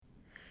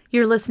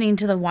You're listening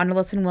to the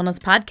Wanderlust and Wellness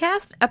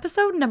Podcast,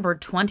 episode number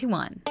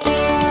 21.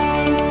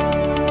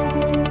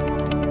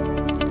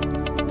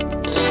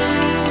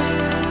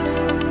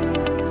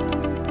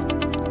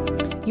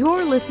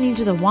 You're listening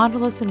to the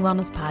Wanderlust and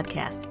Wellness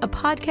Podcast, a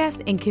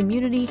podcast and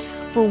community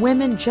for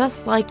women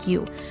just like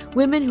you,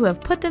 women who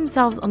have put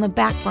themselves on the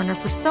back burner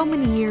for so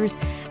many years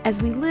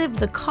as we live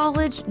the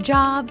college,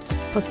 job,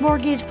 plus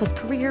mortgage, plus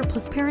career,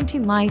 plus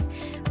parenting life,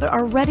 but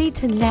are ready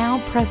to now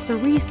press the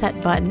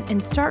reset button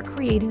and start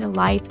creating a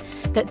life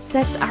that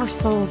sets our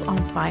souls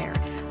on fire.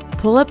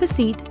 Pull up a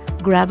seat,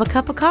 grab a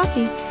cup of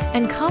coffee,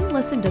 and come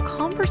listen to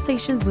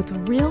conversations with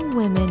real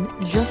women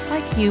just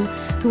like you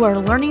who are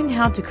learning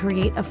how to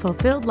create a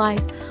fulfilled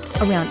life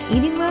around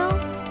eating well,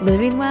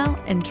 living well,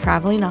 and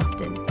traveling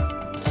often.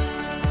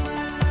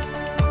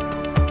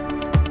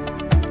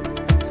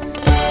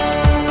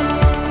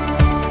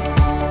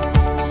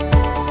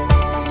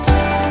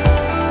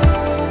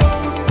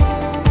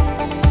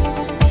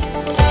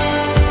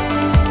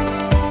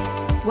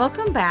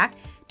 Welcome back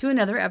to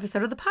another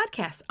episode of the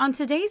podcast. On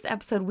today's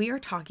episode, we are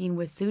talking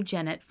with Sue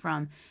Jennett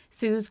from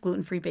Sue's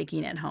Gluten-Free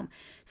Baking at Home.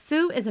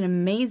 Sue is an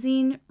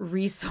amazing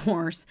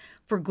resource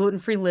for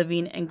gluten-free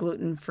living and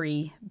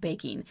gluten-free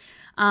baking.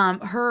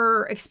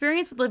 Her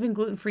experience with living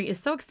gluten-free is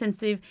so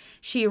extensive.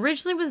 She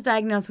originally was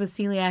diagnosed with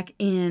celiac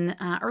in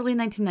early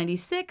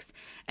 1996,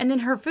 and then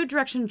her food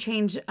direction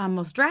changed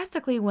most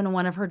drastically when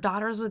one of her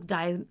daughters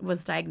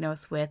was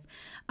diagnosed with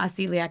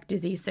celiac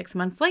disease 6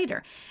 months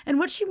later. And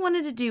what she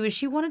wanted to do is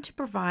she wanted to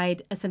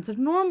provide a sense of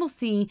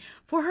normalcy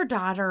for her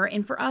daughter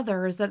and for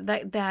others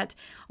that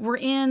were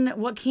in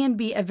what can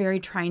be a very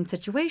trying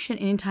situation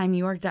anytime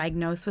you are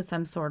diagnosed with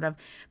some sort of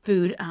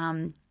food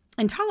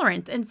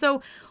intolerance. And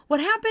so what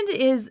happened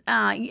is,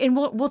 and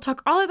we'll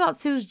talk all about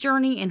Sue's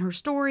journey and her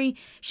story.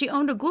 She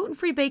owned a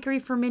gluten-free bakery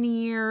for many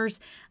years.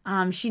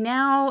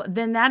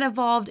 Then that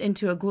evolved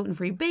into a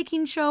gluten-free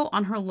baking show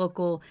on her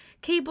local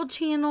cable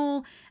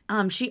channel.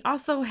 She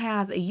also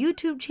has a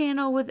YouTube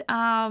channel with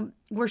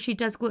where she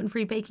does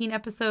gluten-free baking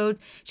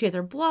episodes. She has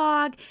her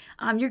blog.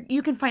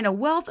 You can find a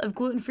wealth of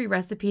gluten-free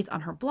recipes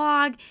on her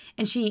blog,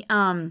 and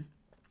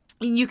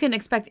you can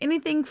expect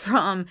anything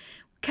from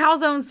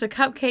calzones to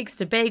cupcakes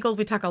to bagels.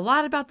 We talk a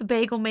lot about the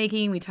bagel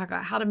making. We talk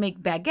about how to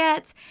make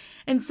baguettes.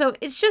 And so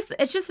it's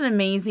just an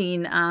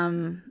amazing,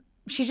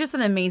 she's just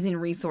an amazing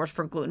resource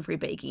for gluten-free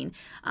baking.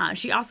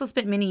 She also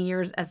spent many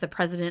years as the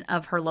president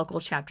of her local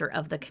chapter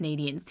of the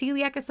Canadian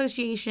Celiac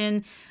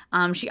Association.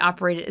 She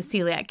operated a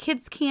celiac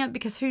kids camp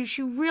because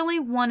she really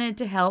wanted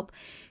to help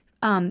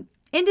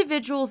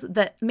individuals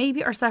that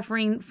maybe are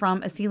suffering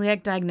from a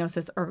celiac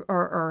diagnosis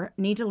or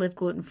need to live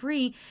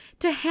gluten-free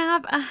to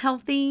have a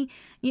healthy,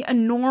 a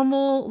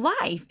normal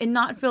life and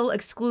not feel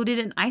excluded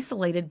and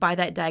isolated by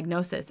that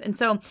diagnosis. And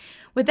so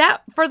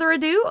without further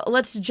ado,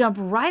 let's jump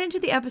right into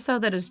the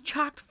episode that is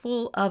chock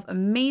full of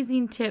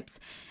amazing tips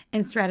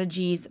and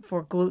strategies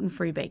for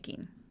gluten-free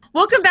baking.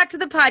 Welcome back to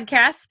the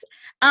podcast.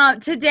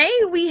 Today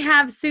we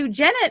have Sue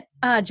Jennett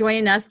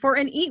joining us for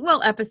an Eat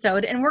Well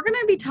episode, and we're going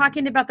to be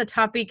talking about a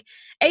topic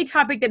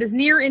that is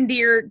near and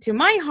dear to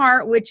my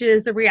heart, which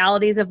is the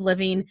realities of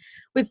living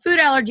with food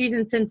allergies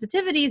and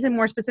sensitivities, and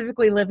more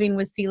specifically living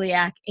with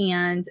celiac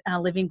and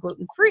living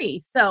gluten-free.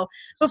 So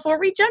before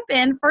we jump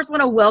in, first I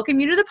want to welcome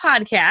you to the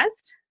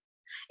podcast.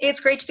 It's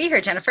great to be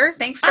here, Jennifer.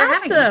 Thanks for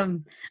having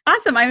me.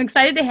 Awesome. I'm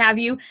excited to have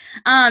you.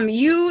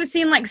 You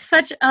seem like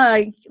such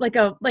a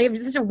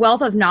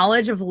wealth of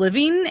knowledge of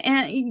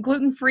living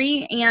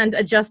gluten-free and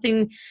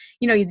adjusting,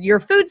 your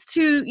foods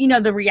to,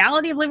 the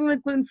reality of living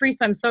with gluten-free.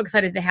 So I'm so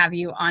excited to have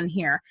you on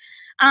here.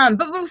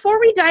 But before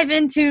we dive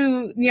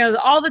into,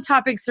 all the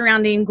topics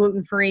surrounding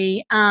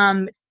gluten-free, why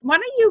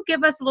don't you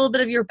give us a little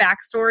bit of your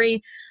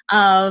backstory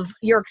of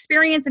your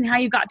experience and how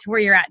you got to where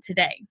you're at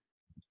today?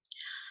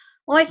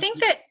 Well, I think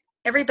that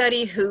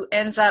everybody who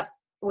ends up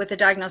with a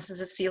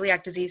diagnosis of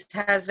celiac disease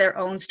has their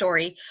own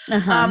story.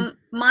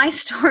 My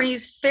story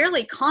is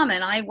fairly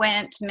common. I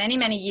went many,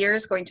 many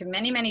years going to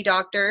many, many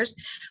doctors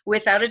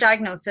without a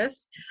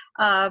diagnosis.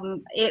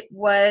 It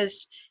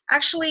was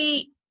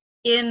actually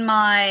in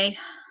my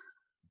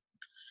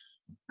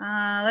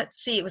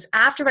it was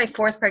after my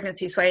fourth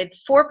pregnancy. So I had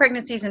 4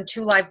 pregnancies and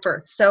 2 live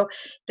births. So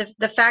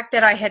the fact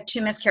that I had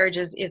 2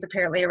 miscarriages is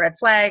apparently a red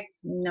flag.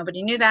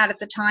 Nobody knew that at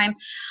the time.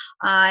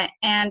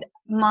 And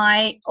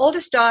my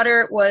oldest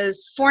daughter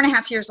was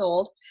 4.5 years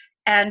old,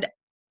 and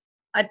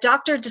a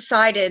doctor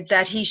decided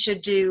that he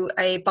should do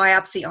a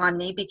biopsy on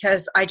me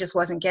because I just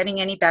wasn't getting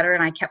any better,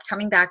 and I kept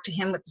coming back to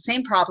him with the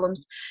same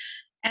problems.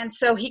 And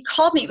so he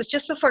called me. It was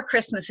just before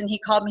Christmas, and he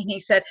called me and he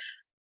said,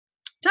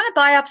 "Done a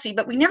biopsy,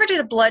 but we never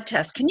did a blood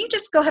test. Can you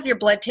just go have your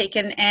blood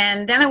taken,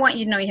 and then I want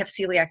you to know you have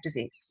celiac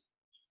disease?"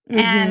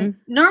 And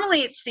normally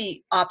it's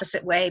the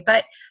opposite way,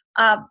 but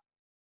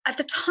at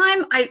the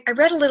time I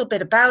read a little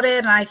bit about it,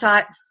 and I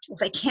thought,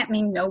 they can't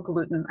mean no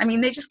gluten. I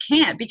mean, they just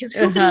can't, because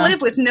who can Uh-huh.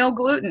 live with no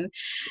gluten?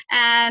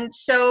 And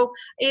so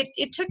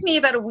it took me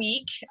about a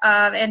week,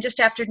 and just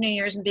after New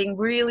Year's and being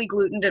really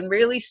glutened and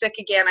really sick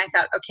again, I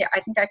thought, okay, I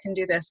think I can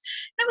do this.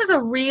 It was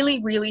a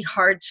really, really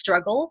hard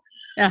struggle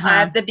Uh-huh.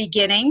 at the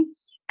beginning.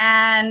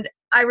 And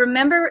I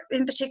remember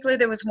in particular,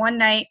 there was one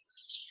night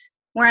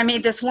where I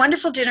made this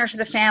wonderful dinner for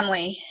the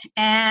family,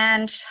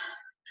 and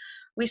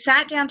we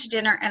sat down to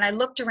dinner, and I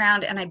looked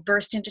around and I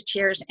burst into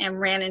tears and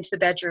ran into the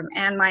bedroom.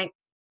 And my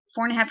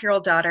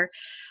 4.5-year-old daughter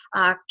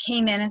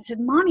came in and said,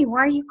 "Mommy, why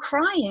are you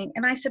crying?"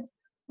 And I said,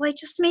 "Well, I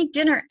just made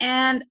dinner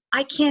and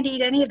I can't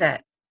eat any of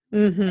it."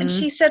 And Mm-hmm.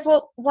 she said,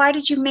 "Well, why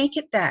did you make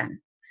it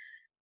then?"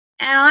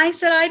 And I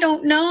said, "I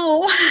don't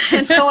know."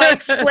 And so I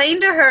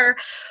explained to her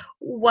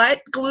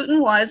what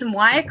gluten was and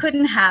why I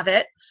couldn't have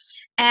it.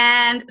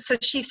 And so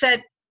she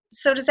said,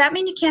 "So does that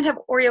mean you can't have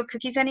Oreo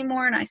cookies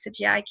anymore?" And I said,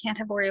 "Yeah, I can't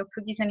have Oreo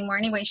cookies anymore."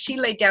 Anyway, she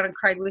laid down and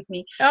cried with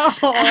me. Oh.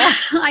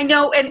 I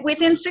know. And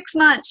within 6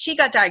 months, she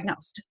got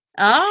diagnosed.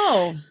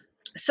 Oh.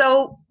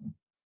 So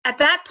at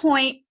that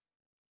point,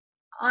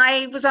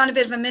 I was on a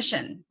bit of a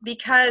mission,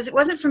 because it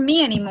wasn't for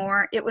me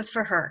anymore. It was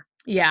for her.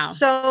 Yeah.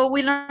 So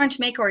we learned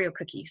to make Oreo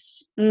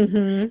cookies,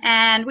 Mm-hmm.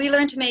 and we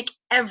learned to make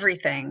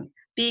everything,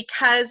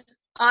 because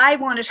I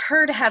wanted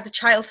her to have the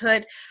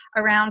childhood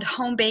around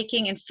home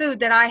baking and food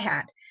that I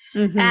had.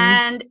 Mm-hmm.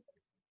 And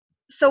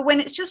so when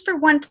it's just for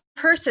one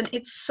person,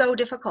 it's so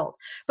difficult.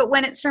 But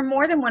when it's for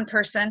more than one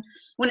person,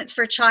 when it's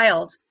for a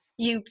child,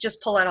 you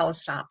just pull out all the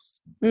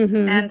stops.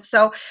 Mm-hmm. And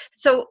so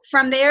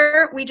from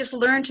there, we just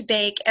learned to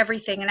bake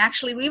everything. And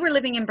actually, we were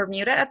living in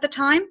Bermuda at the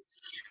time.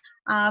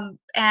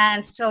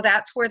 And so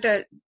that's where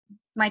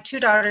my two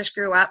daughters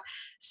grew up.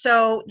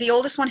 So the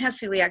oldest one has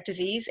celiac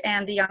disease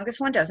and the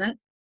youngest one doesn't.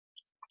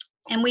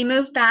 And we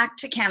moved back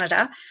to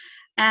Canada,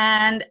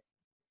 and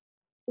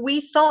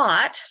we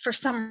thought, for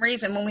some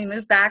reason, when we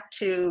moved back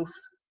to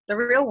the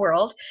real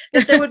world,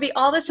 that there would be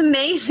all this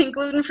amazing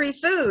gluten-free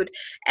food.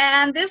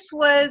 And this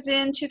was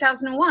in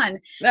 2001,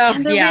 Oh,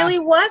 and there yeah. really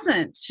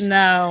wasn't.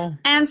 No.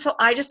 And so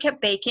I just kept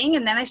baking,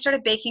 and then I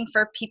started baking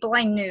for people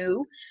I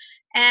knew.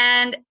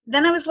 And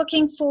then I was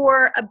looking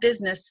for a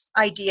business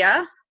idea,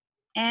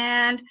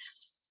 and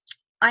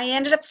I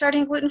ended up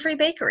starting a gluten-free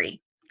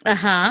bakery.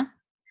 Uh-huh.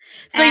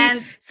 So you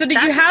And so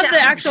did you that's a have the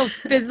challenge. actual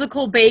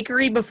physical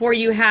bakery before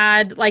you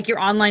had like your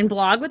online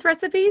blog with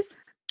recipes?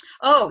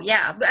 Oh,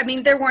 yeah. I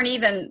mean, there weren't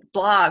even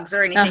blogs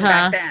or anything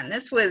back Uh-huh. then.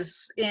 This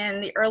was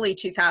in the early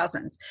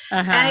 2000s.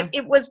 And Uh-huh.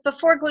 it was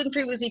before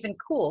gluten-free was even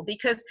cool,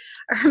 because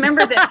I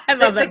remember that I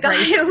love that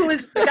phrase.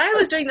 the guy who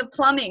was doing the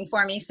plumbing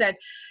for me said,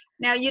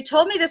 "Now, you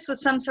told me this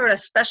was some sort of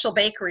special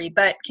bakery,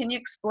 but can you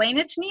explain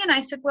it to me?" And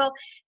I said, "Well,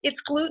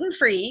 it's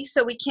gluten-free,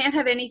 so we can't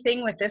have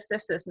anything with this,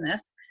 this, this, and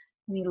this."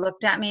 And he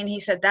looked at me and he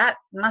said, "That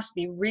must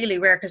be really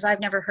rare, because I've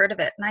never heard of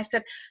it." And I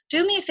said,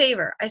 "Do me a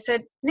favor." I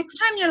said, "Next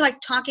time you're like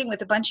talking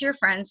with a bunch of your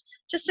friends,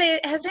 just say,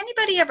 'Has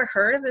anybody ever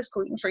heard of this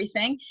gluten-free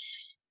thing?'"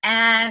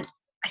 And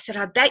I said,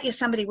 "I bet you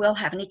somebody will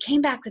have." And he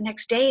came back the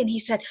next day and he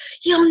said,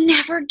 "You'll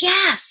never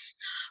guess.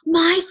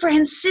 My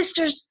friend's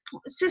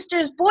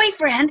sister's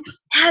boyfriend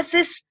has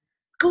this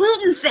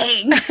gluten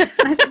thing."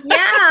 And I said,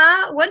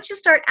 "Yeah, once you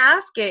start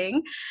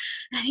asking."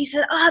 And he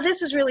said, "Oh,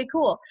 this is really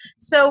cool."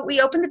 So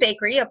we opened the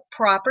bakery, a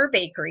proper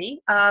bakery.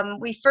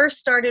 We first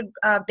started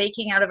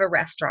baking out of a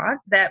restaurant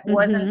that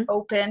wasn't Mm-hmm.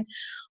 open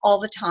all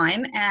the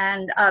time,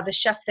 and the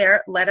chef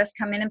there let us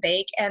come in and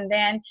bake. And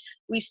then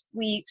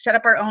we set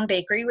up our own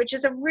bakery, which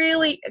is a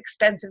really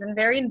expensive and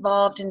very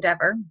involved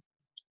endeavor.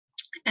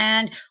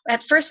 And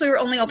at first, we were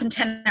only open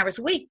 10 hours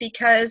a week,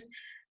 because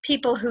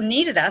people who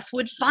needed us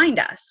would find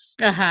us.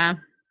 Uh-huh.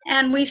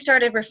 And we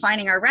started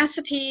refining our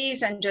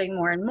recipes and doing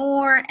more and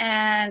more.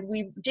 And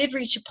we did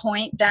reach a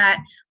point that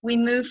we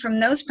moved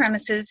from those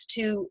premises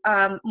to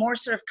more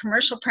sort of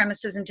commercial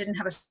premises, and didn't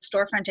have a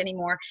storefront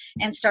anymore,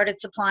 and started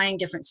supplying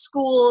different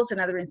schools and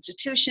other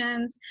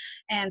institutions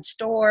and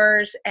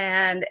stores.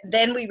 And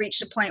then we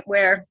reached a point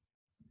where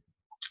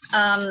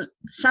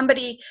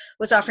somebody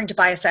was offering to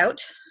buy us out.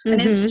 An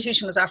Mm-hmm.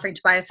 institution was offering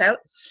to buy us out.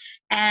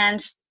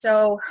 And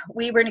so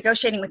we were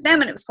negotiating with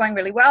them, and it was going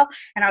really well.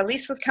 And our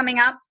lease was coming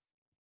up.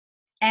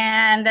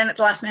 And then at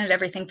the last minute,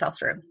 everything fell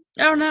through.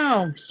 Oh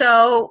no.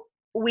 So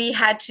we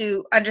had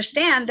to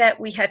understand that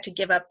we had to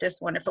give up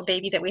this wonderful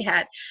baby that we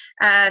had.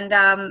 And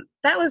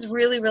that was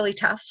really, really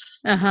tough.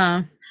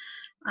 Uh-huh.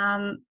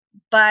 Um,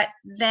 but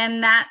then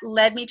that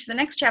led me to the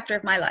next chapter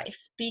of my life,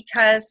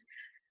 because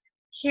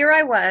here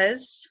I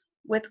was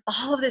with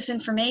all of this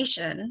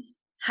information,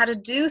 how to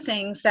do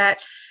things that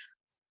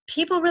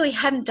people really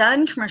hadn't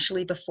done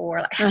commercially before.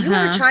 Like, have you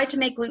ever Uh-huh. tried to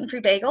make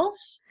gluten-free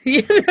bagels?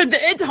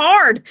 It's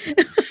hard.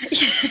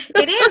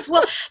 It is.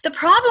 Well, the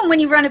problem when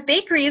you run a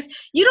bakery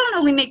is you don't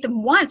only make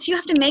them once, you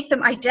have to make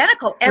them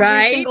identical every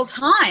Right? single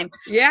time.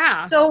 Yeah.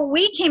 So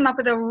we came up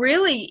with a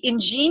really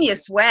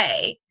ingenious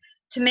way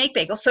to make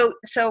bagels.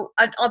 So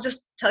I'll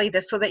just tell you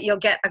this so that you'll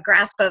get a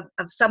grasp of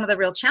some of the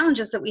real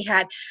challenges that we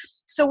had.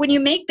 So when you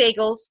make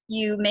bagels,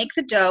 you make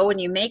the dough and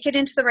you make it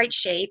into the right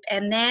shape.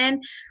 And then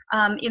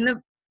in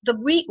the the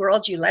wheat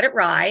world, you let it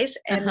rise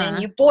and then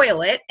Uh-huh. you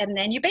boil it and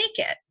then you bake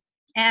it,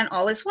 and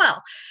all is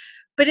well.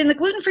 But in the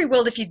gluten-free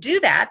world, if you do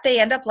that, they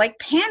end up like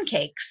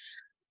pancakes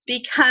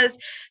because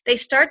they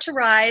start to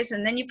rise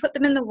and then you put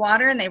them in the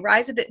water and they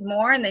rise a bit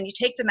more and then you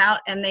take them out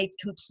and they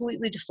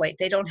completely deflate.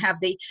 They don't have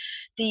the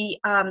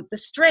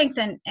strength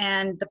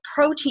and the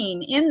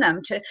protein in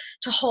them to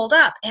hold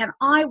up. And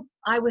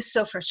I was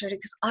so frustrated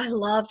because I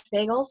loved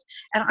bagels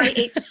and I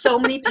ate so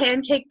many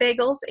pancake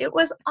bagels. It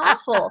was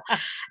awful.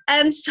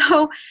 And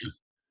so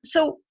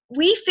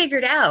we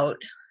figured out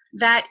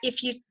that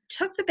if you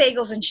took the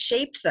bagels and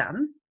shaped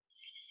them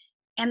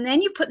and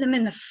then you put them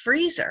in the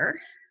freezer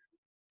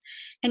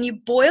and you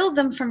boiled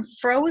them from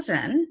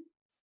frozen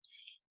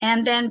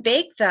and then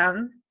baked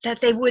them,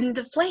 that they wouldn't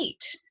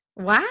deflate.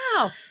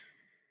 Wow.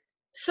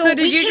 So So did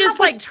we you came just up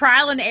with, like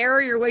trial and error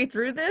your way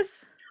through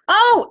this?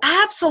 oh,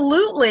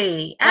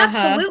 absolutely, Uh-huh.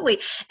 absolutely.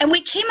 And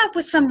we came up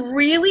with some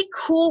really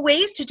cool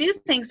ways to do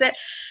things that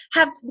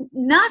have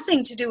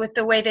nothing to do with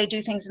the way they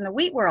do things in the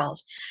wheat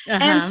world.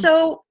 And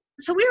Uh-huh.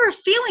 so we were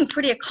feeling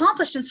pretty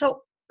accomplished. And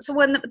so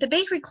when the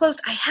bakery closed,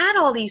 I had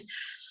all these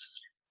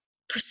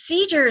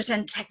procedures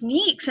and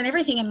techniques and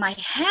everything in my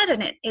head,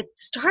 and it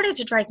started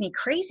to drive me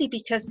crazy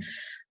because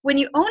when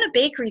you own a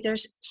bakery,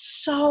 there's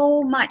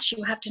so much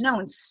you have to know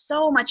and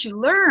so much you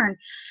learn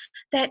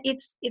that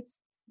it's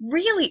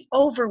really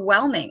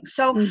overwhelming.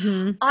 So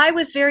Mm-hmm. I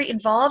was very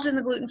involved in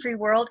the gluten-free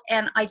world,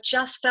 and I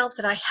just felt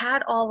that I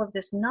had all of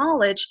this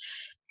knowledge,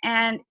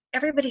 and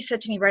everybody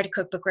said to me, write a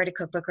cookbook, write a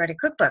cookbook, write a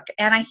cookbook.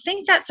 And I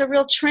think that's a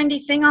real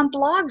trendy thing on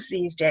blogs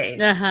these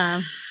days, Uh-huh.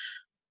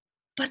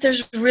 but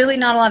there's really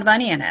not a lot of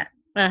money in it.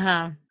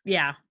 Uh-huh.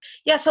 Yeah.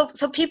 Yeah, so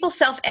people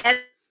self-edit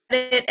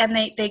and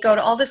they go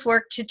to all this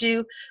work to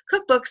do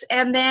cookbooks,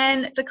 and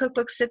then the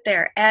cookbooks sit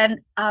there. And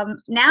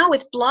now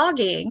with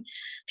blogging,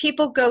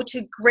 people go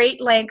to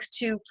great length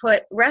to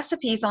put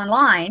recipes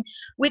online,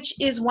 which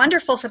is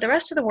wonderful for the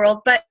rest of the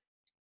world, but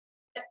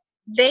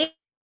they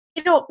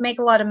don't make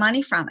a lot of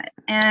money from it,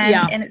 and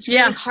Yeah. it's really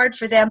Yeah. hard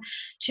for them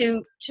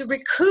to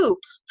recoup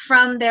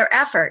from their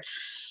effort.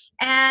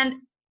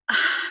 And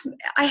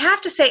I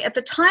have to say, at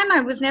the time, I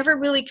was never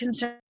really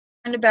concerned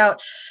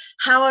about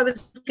how I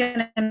was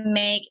going to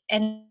make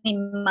any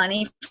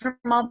money from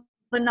all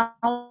the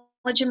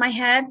knowledge in my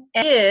head.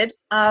 I did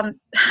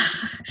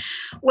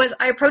was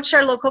I approached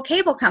our local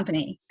cable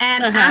company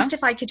and Uh-huh. asked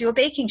if I could do a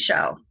baking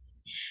show,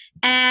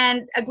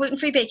 and a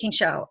gluten-free baking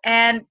show.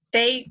 And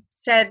they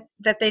said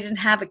that they didn't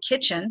have a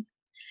kitchen,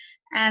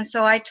 and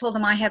so I told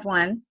them I had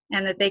one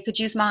and that they could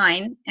use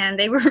mine, and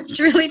they weren't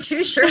really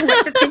too sure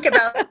what to think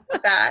about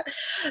that.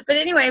 But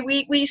anyway,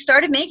 we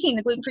started making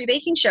the gluten-free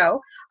baking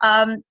show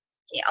um,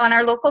 on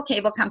our local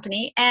cable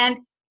company. And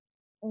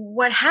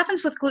what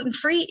happens with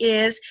gluten-free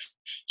is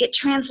it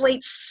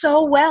translates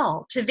so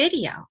well to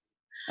video,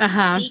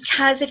 Uh-huh.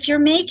 because if you're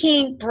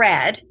making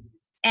bread,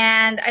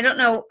 and I don't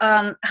know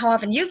how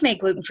often you've made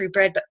gluten-free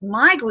bread, but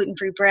my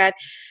gluten-free bread,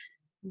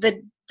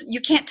 the you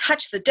can't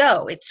touch the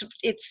dough.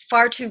 It's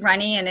far too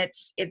runny and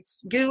it's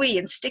gooey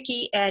and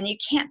sticky and you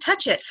can't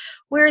touch it.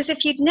 Whereas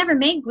if you'd never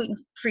made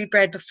gluten-free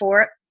bread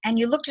before and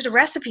you looked at a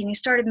recipe and you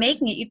started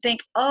making it, you'd think,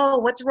 oh,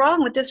 what's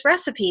wrong with this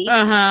recipe?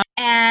 Uh-huh.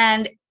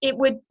 And it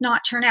would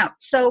not turn out.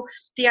 So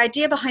the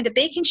idea behind the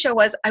baking show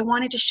was I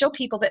wanted to show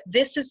people that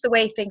this is the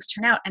way things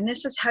turn out and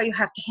this is how you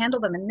have to handle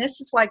them and this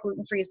is why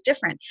gluten-free is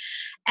different.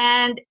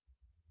 And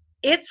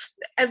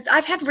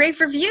I've had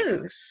rave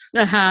reviews.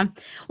 Uh-huh.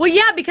 Well,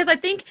 yeah, because I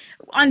think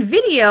on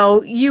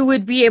video you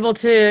would be able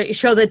to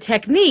show the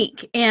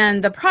technique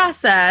and the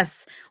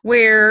process,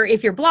 where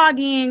if you're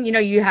blogging,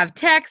 you have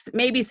text,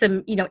 maybe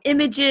some,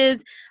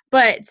 images,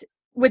 but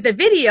with the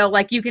video,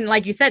 like you can,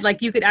 like you said,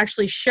 like you could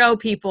actually show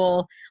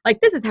people like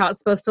this is how it's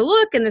supposed to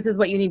look and this is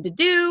what you need to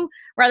do,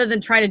 rather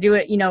than trying to do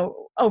it,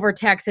 over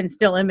text and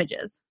still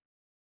images.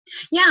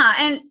 Yeah,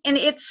 and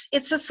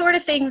it's the sort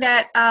of thing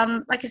that,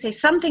 like I say,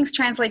 some things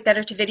translate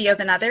better to video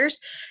than others.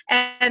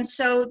 And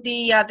so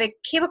the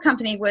cable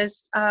company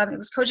was it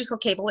was Cogeco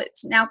Cable.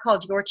 It's now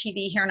called Your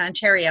TV here in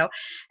Ontario,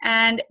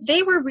 and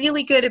they were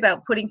really good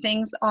about putting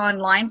things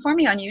online for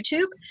me on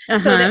YouTube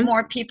so that Uh-huh.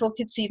 more people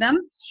could see them.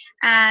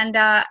 And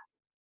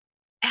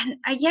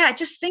yeah,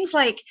 just things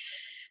like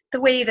the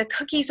way the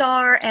cookies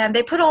are, and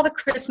they put all the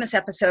Christmas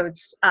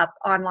episodes up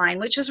online,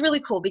 which was really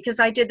cool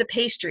because I did the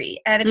pastry.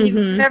 And if you've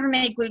Mm-hmm. ever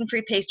made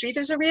gluten-free pastry,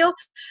 there's a real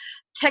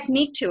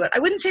technique to it. I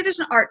wouldn't say there's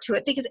an art to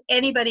it because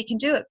anybody can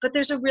do it, but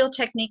there's a real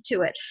technique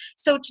to it.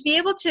 So to be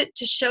able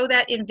to show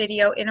that in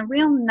video in a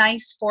real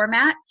nice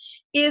format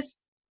is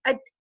a,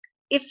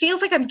 it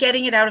feels like I'm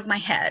getting it out of my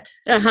head,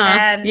 Uh-huh.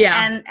 and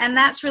Yeah. and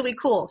that's really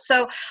cool.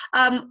 So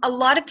a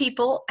lot of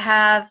people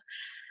have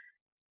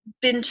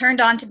been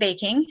turned on to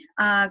baking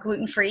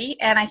gluten free,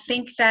 and I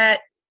think that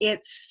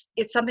it's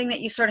something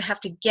that you sort of have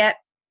to get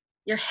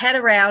your head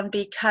around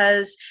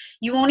because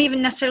you won't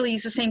even necessarily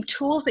use the same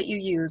tools that you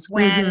use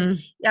when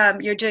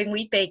Mm-hmm. you're doing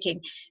wheat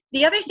baking.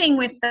 The other thing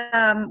with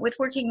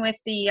working with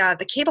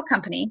the cable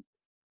company,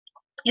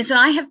 is that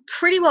I have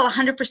pretty well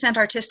 100%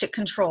 artistic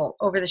control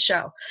over the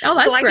show. Oh,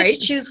 So that's I get to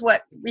great. choose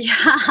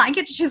I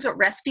get to choose what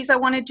recipes I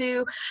want to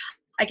do.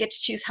 I get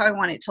to choose how I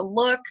want it to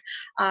look.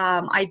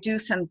 I do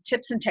some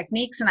tips and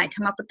techniques and I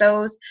come up with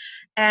those.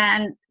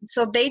 And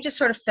so they just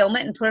sort of film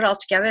it and put it all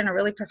together in a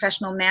really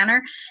professional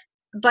manner.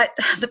 But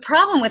the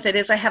problem with it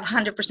is I have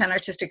 100%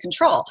 artistic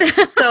control.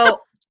 So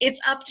it's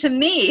up to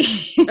me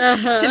to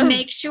Uh-huh.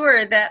 make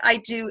sure that I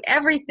do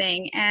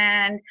everything.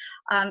 And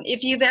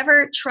if you've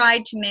ever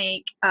tried to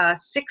make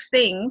 6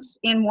 things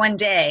in one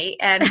day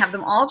and have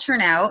them all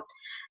turn out,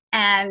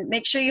 and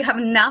make sure you have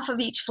enough of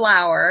each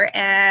flour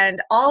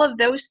and all of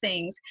those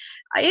things,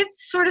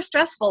 it's sort of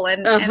stressful.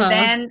 And Uh-huh.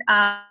 then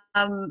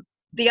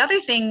the other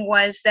thing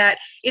was that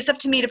it's up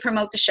to me to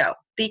promote the show,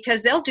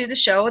 because they'll do the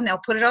show and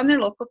they'll put it on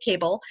their local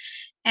cable,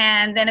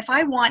 and then if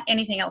I want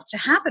anything else to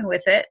happen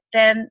with it,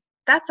 then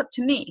that's up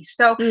to me.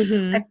 So I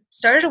Mm-hmm.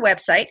 started a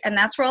website, and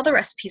that's where all the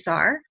recipes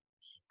are.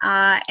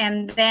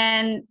 And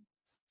then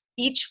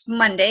each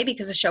Monday,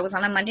 because the show was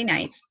on Monday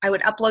nights, I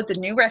would upload the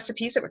new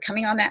recipes that were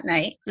coming on that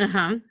night.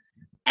 Uh-huh.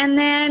 And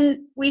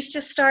then we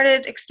just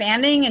started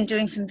expanding and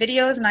doing some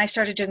videos, and I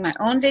started doing my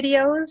own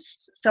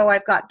videos. So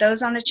I've got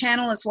those on the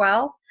channel as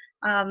well,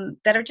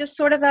 that are just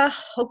sort of the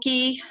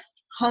hokey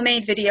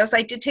homemade videos.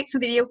 I did take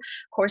some video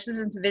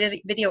courses and some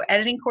video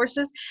editing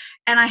courses,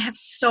 and I have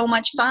so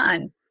much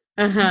fun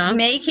Uh-huh.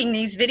 making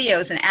these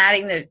videos and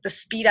adding the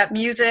speed up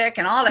music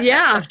and all that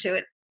Yeah. stuff to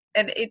it.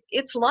 And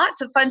it's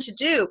lots of fun to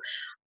do.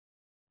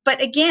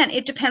 But again,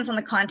 it depends on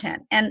the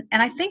content. And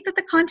I think that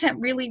the content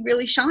really,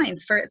 really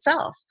shines for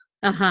itself.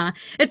 Uh-huh.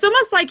 It's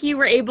almost like you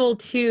were able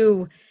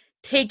to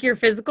take your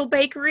physical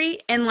bakery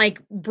and like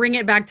bring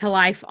it back to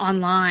life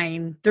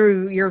online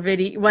through your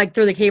video, like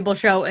through the cable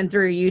show and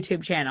through your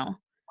YouTube channel.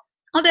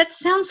 Oh, that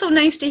sounds so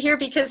nice to hear,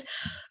 because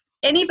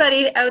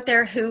anybody out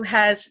there who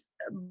has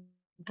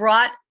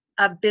brought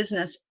a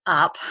business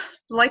up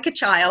like a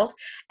child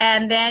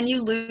and then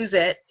you lose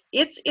it,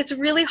 it's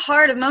really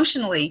hard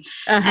emotionally.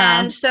 Uh-huh.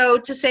 And so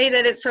to say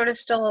that it's sort of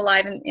still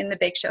alive in the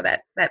bake show,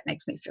 that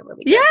makes me feel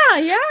really good. Yeah,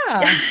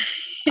 yeah.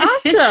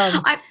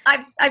 Awesome.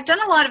 I've done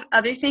a lot of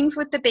other things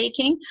with the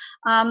baking.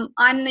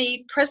 I'm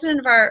the president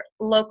of our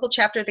local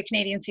chapter of the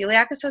Canadian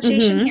Celiac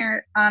Association Mm-hmm.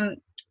 here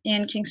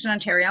in Kingston,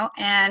 Ontario.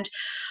 And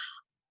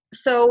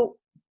so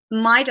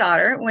my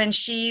daughter, when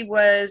she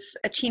was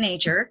a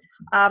teenager,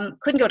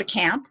 couldn't go to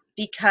camp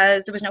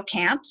because there was no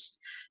camps.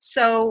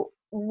 So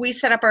we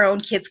set up our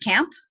own kids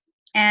camp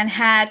and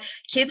had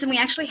kids, and we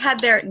actually had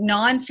their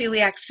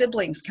non-celiac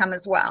siblings come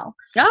as well.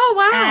 Oh,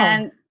 wow.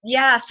 And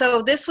yeah,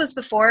 so this was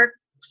before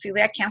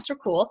celiac camps were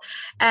cool,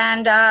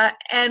 and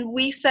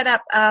we set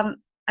up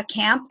a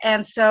camp,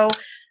 and so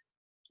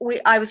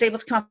I was able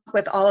to come up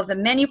with all of the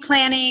menu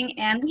planning,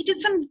 and we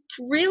did some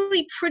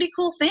really pretty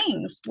cool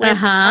things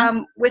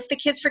Uh-huh. with the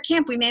kids for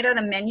camp. We made out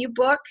a menu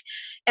book,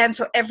 and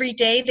so every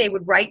day they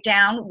would write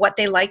down what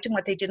they liked and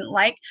what they didn't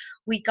like.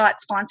 We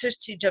got sponsors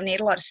to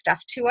donate a lot of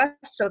stuff to us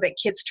so that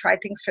kids tried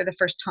things for the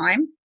first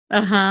time.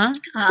 Uh-huh.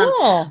 Um,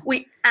 Cool.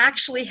 we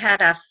actually had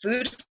a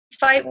food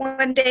fight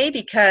one day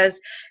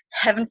because,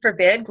 heaven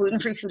forbid,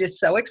 gluten-free food is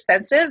so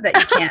expensive that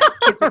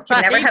kids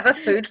can never Right. have a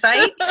food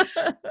fight.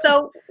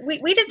 So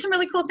we did some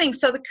really cool things.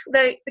 So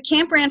the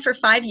camp ran for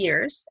 5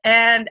 years,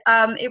 and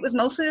it was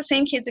mostly the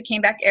same kids that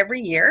came back every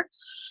year,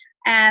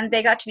 and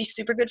they got to be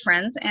super good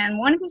friends. And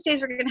one of these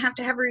days we're going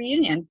to have a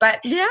reunion.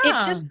 But Yeah.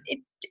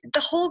 the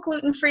whole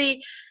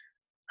gluten-free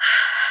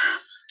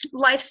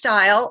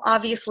lifestyle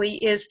obviously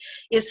is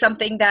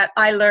something that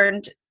I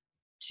learned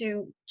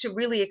to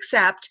really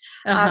accept.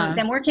 Uh-huh.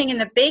 Then working in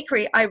the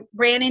bakery, I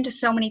ran into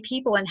so many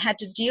people and had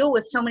to deal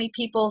with so many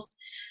people's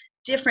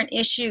different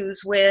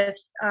issues with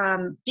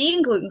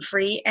being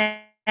gluten-free,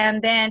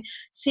 and then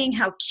seeing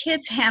how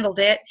kids handled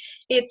it.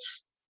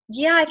 It's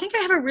Yeah, I think I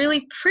have a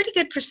really pretty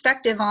good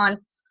perspective on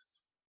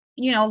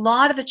a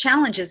lot of the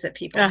challenges that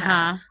people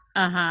have. Uh-huh.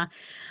 Uh-huh.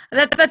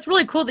 That's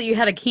really cool that you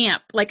had a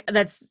camp like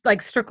that's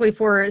like strictly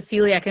for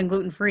celiac and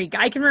gluten free.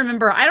 I can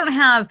remember I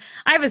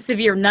have a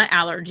severe nut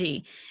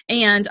allergy,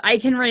 and I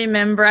can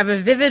remember I have a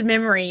vivid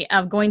memory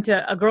of going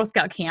to a Girl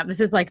Scout camp.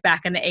 This is like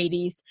back in the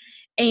 80s,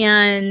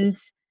 and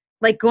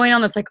like going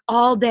on this like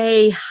all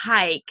day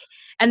hike,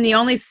 and the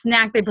only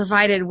snack they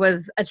provided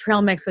was a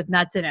trail mix with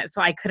nuts in it,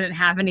 so I couldn't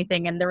have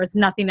anything and there was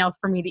nothing else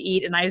for me to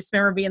eat, and I just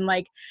remember being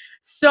like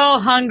so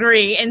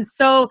hungry and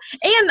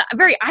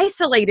very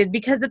isolated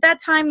because at that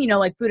time,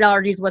 like food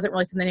allergies wasn't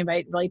really something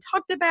anybody really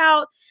talked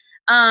about.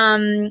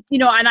 And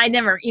I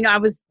never, I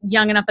was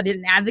young enough I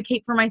didn't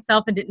advocate for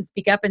myself and didn't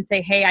speak up and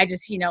say, hey, I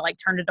just, like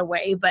turned it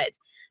away. But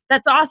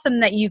that's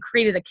awesome that you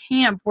created a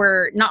camp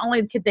where not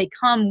only could they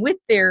come with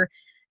their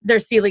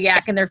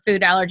celiac and their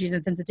food allergies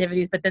and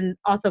sensitivities, but then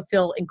also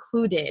feel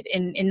included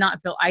and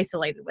not feel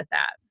isolated with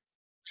that.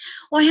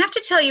 Well, I have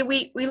to tell you,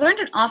 we learned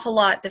an awful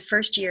lot the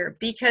first year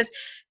because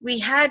we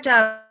had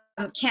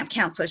camp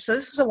counselors. So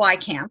this is a Y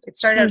camp. It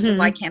started out as a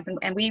Y Mm-hmm. camp,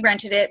 and we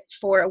rented it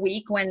for a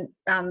week when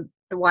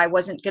the Y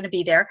wasn't going to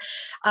be there.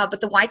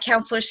 But the Y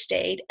counselors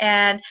stayed,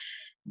 and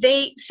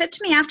they said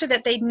to me after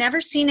that they'd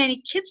never seen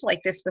any kids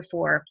like this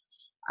before.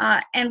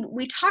 And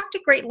we talked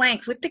at great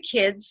length with the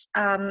kids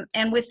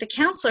and with the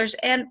counselors.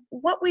 And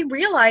what we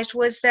realized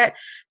was that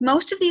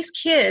most of these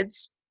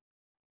kids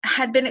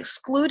had been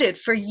excluded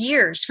for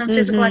years from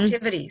physical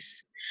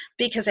activities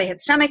because they had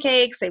stomach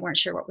aches, they weren't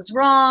sure what was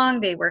wrong,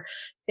 they were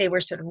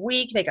sort of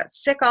weak, they got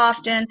sick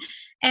often,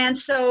 and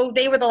so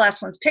they were the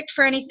last ones picked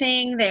for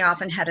anything. They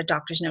often had a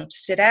doctor's note to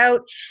sit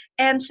out.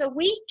 And so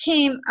we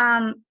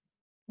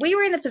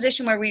were in the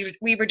position where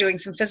we were doing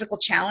some physical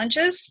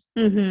challenges,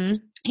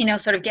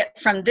 sort of get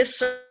from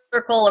this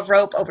circle of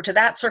rope over to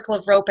that circle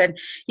of rope, and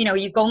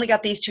you've only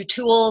got these two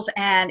tools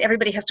and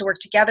everybody has to work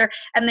together.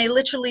 And they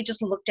literally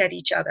just looked at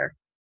each other.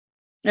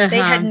 They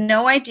had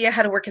no idea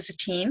how to work as a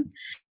team.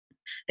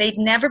 They'd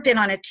never been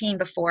on a team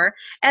before.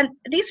 And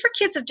these were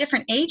kids of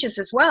different ages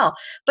as well,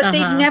 but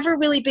they'd never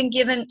really been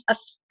given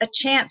a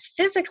chance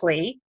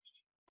physically.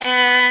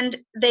 And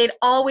they'd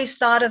always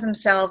thought of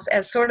themselves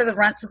as sort of the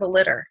runts of the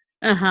litter.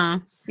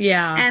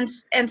 Yeah.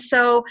 And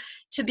so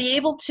to be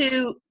able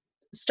to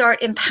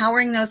start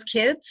empowering those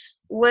kids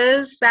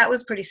was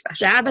pretty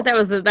special. But that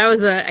was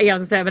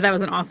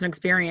an awesome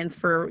experience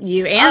for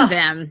you and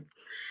them.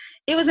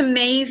 It was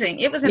amazing.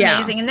 It was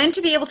amazing. And then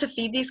to be able to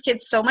feed these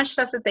kids so much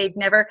stuff that they'd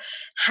never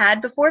had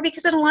before,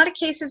 because in a lot of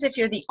cases, if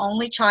you're the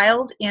only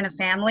child in a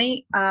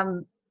family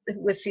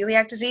with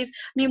celiac disease,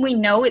 I mean, we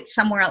know it's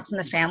somewhere else in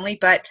the family,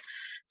 but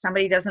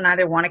somebody doesn't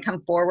either want to come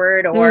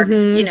forward or,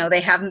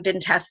 they haven't been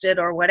tested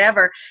or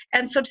whatever.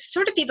 And so to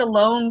sort of be the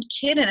lone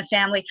kid in a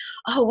family,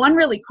 one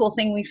really cool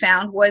thing we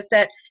found was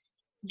that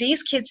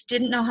these kids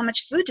didn't know how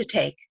much food to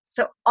take.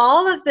 So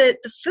all of the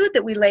food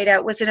that we laid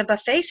out was in a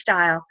buffet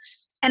style.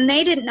 And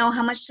they didn't know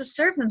how much to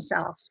serve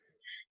themselves.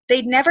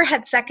 They'd never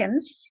had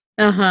seconds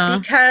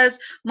because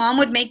mom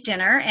would make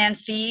dinner and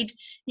feed,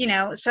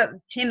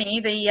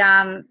 Timmy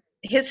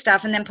his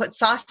stuff, and then put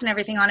sauce and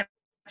everything on it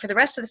for the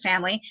rest of the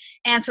family.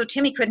 And so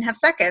Timmy couldn't have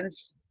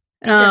seconds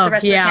because the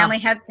rest of the family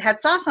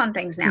had sauce on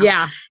things now.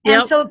 Yeah.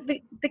 And so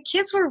the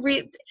kids were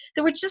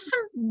there were just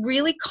some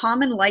really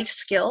common life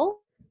skills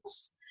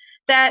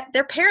that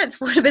their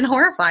parents would have been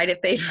horrified if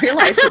they'd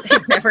realized that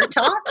they'd never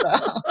taught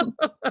them.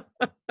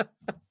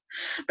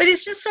 But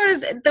it's just sort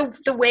of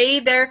the way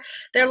their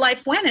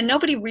life went, and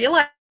nobody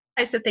realized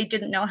that they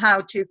didn't know how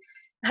to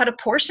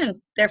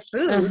portion their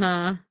food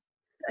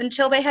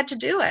until they had to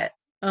do it.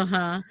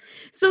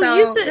 So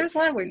you said there's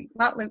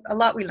a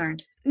lot we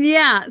learned.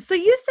 Yeah. So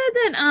you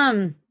said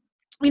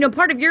that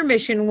part of your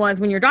mission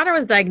was when your daughter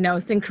was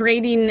diagnosed and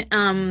creating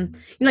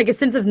like a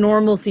sense of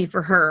normalcy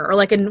for her, or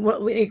like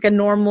a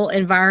normal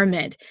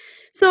environment.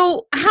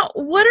 So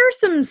what are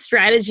some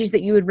strategies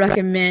that you would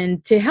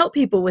recommend to help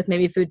people with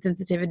maybe food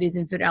sensitivities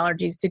and food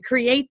allergies to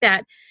create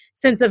that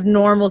sense of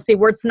normalcy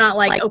where it's not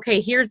like, okay,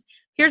 here's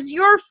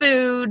your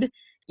food, and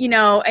you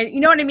know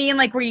what I mean?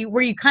 Like where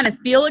you kind of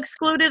feel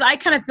excluded. I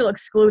kind of feel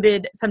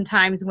excluded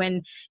sometimes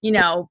when,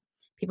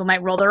 people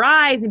might roll their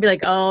eyes and be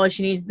like, oh,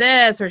 she needs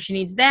this or she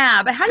needs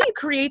that. But how do you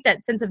create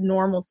that sense of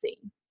normalcy?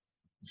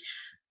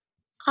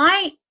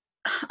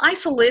 I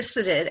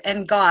solicited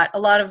and got a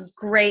lot of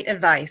great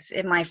advice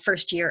in my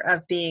first year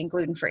of being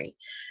gluten-free.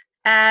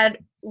 And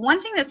one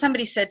thing that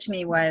somebody said to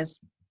me was,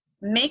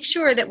 make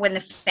sure that when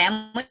the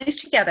family's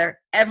together,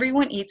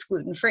 everyone eats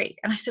gluten-free.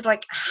 And I said,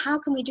 like, how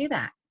can we do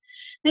that?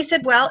 And they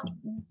said, well,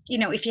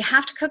 if you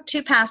have to cook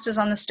 2 pastas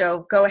on the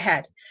stove, go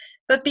ahead.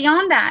 But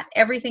beyond that,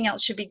 everything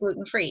else should be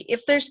gluten-free.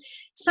 If there's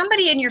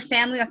somebody in your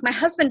family, like my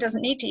husband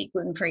doesn't need to eat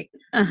gluten-free,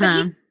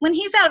 but when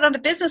he's out on a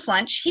business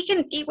lunch, he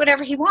can eat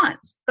whatever he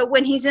wants. But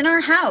when he's in our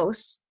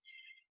house,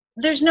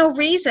 there's no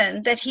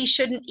reason that he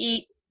shouldn't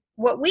eat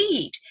what we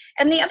eat.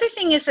 And the other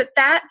thing is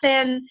that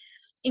then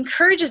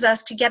encourages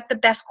us to get the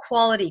best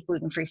quality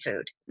gluten-free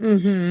food.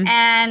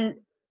 And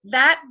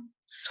that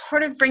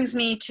sort of brings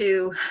me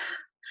to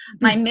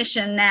my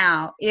mission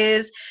now,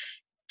 is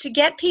to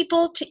get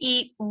people to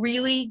eat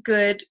really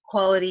good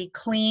quality,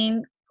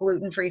 clean,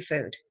 gluten-free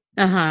food.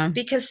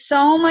 Because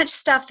so much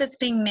stuff that's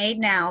being made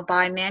now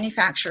by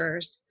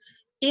manufacturers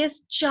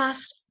is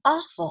just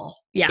awful.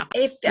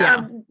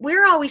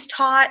 We're always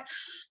taught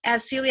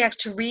as celiacs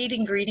to read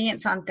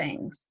ingredients on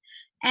things.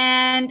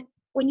 And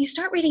when you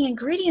start reading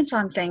ingredients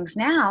on things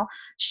now,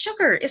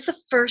 sugar is the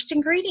first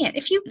ingredient.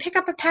 If you pick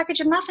up a package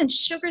of muffins,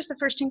 sugar is the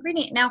first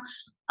ingredient. Now,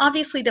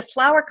 obviously the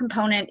flour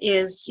component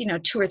is,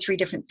 2 or 3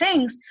 different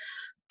things,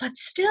 but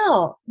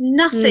still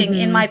nothing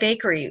in my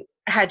bakery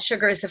had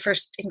sugar as the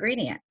first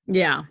ingredient.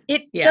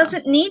 It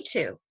doesn't need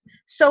to.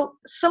 So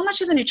much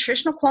of the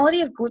nutritional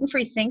quality of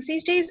gluten-free things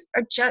these days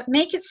are just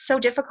make it so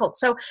difficult.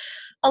 So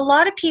a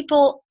lot of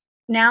people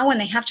now, when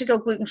they have to go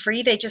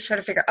gluten-free, they just sort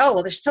of figure, oh,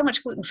 well, there's so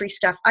much gluten-free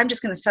stuff. I'm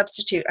just going to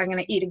substitute. I'm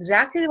going to eat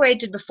exactly the way I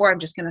did before. I'm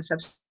just going to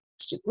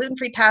substitute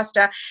gluten-free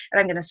pasta,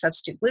 and I'm going to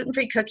substitute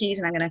gluten-free cookies,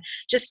 and I'm going to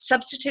just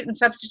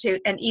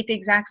substitute and eat the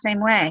exact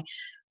same way.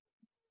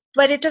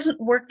 But it doesn't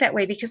work that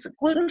way, because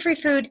gluten-free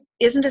food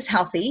isn't as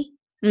healthy.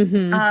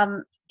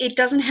 It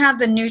doesn't have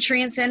the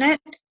nutrients in it,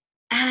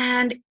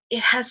 and it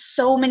has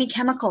so many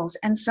chemicals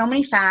and so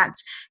many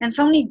fats and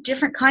so many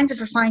different kinds of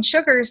refined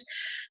sugars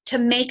to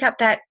make up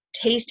that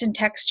taste and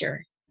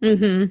texture.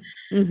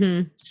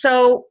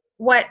 So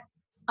what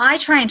I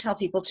try and tell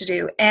people to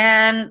do,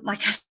 and like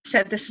I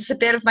said, this is a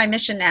bit of my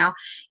mission now,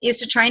 is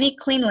to try and eat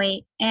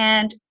cleanly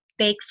and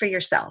bake for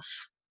yourself.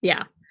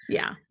 Yeah.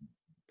 Yeah.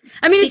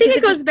 I mean, I think Because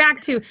it goes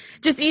back to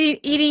just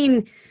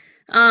eating,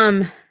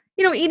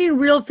 eating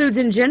real foods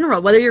in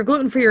general, whether you're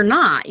gluten free or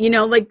not.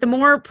 Like the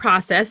more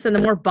processed and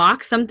the more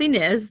boxed something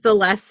is, the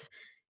less,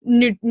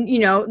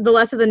 the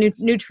less of the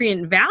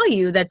nutrient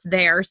value that's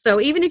there. So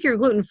even if you're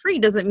gluten free,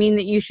 doesn't mean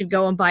that you should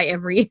go and buy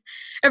every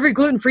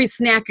gluten free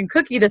snack and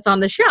cookie that's on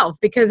the shelf,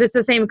 because it's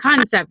the same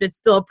concept. It's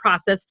still a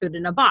processed food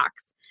in a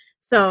box.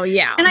 So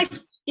yeah. And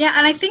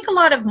I think a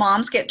lot of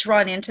moms get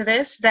drawn into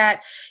this,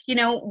 that,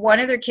 one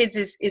of their kids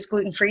is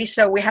gluten-free,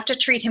 so we have to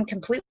treat him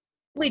completely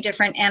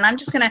different, and I'm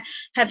just going to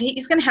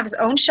he's going to have his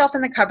own shelf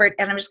in the cupboard,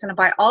 and I'm just going to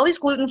buy all these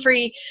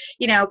gluten-free,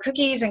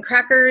 cookies and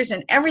crackers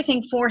and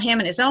everything for him,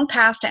 and his own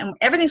pasta, and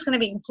everything's going to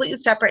be completely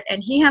separate,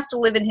 and he has to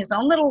live in his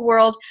own little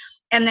world,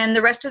 and then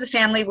the rest of the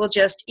family will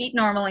just eat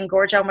normal and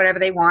gorge on whatever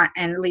they want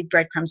and leave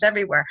breadcrumbs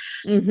everywhere.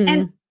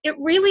 And it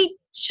really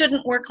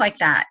shouldn't work like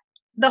that.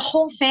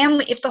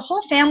 If the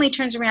whole family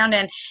turns around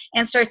and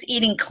starts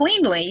eating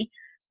cleanly,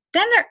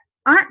 then there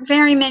aren't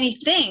very many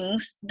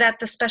things that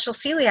the special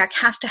celiac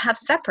has to have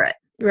separate.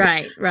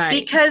 Right.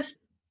 Because,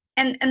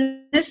 and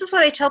this is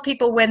what I tell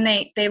people when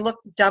they look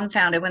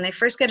dumbfounded, when they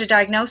first get a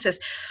diagnosis.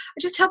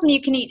 I just tell them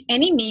you can eat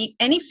any meat,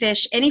 any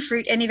fish, any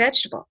fruit, any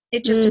vegetable.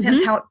 It just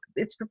depends how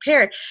it's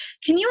prepared.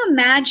 Can you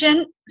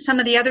imagine some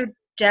of the other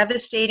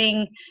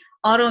devastating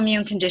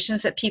autoimmune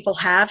conditions that people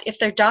have if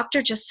their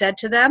doctor just said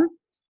to them,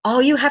 all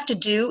you have to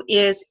do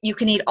is, you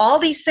can eat all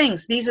these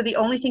things. These are the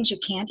only things you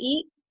can't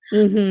eat.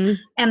 And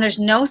there's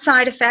no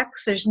side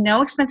effects. There's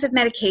no expensive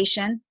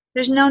medication.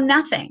 There's no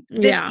nothing.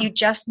 You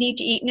just need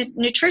to eat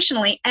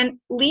nutritionally and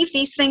leave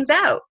these things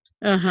out.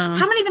 How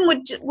many of them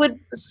would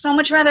so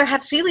much rather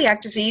have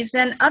celiac disease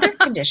than other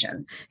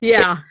conditions?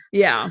 Yeah.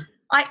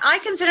 I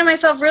consider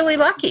myself really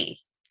lucky.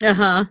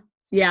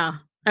 Yeah,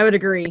 I would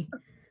agree.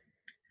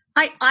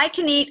 I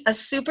can eat a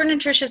super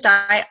nutritious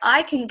diet.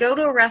 I can go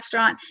to a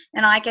restaurant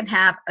and I can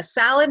have a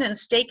salad and a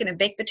steak and a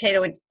baked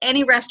potato in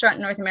any restaurant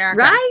in North America.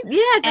 Right?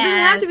 Yes, it doesn't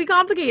have to be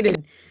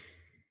complicated.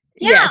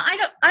 Yeah, yes.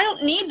 I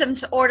don't need them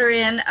to order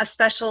in a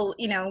special,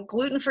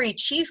 gluten-free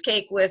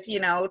cheesecake with,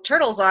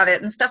 turtles on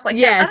it and stuff like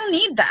that. I don't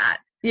need that.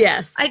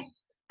 Yes.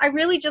 I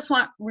really just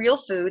want real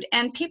food.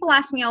 And people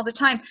ask me all the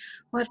time,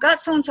 well, I've got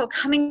so-and-so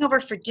coming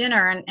over for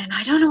dinner and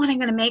I don't know what I'm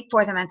going to make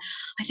for them. And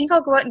I think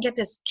I'll go out and get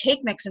this cake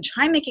mix and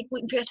try and make it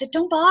gluten-free. I said,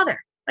 don't bother.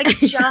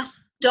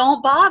 Just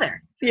don't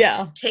bother.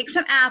 Yeah. Take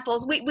some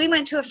apples. We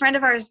went to a friend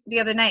of ours the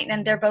other night,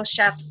 and they're both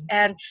chefs,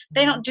 and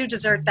they don't do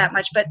dessert that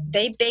much, but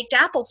they baked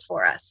apples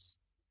for us.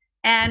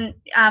 And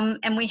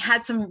we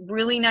had some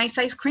really nice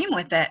ice cream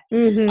with it.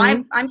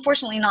 I'm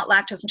fortunately not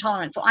lactose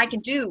intolerant, so I can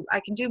do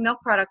milk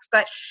products,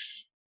 but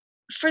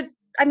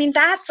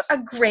that's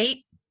a great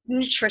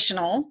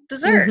nutritional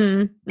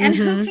dessert. And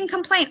who can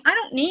complain? I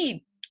don't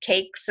need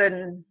cakes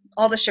and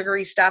all the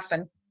sugary stuff,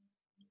 and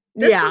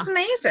this was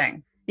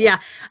amazing. Yeah.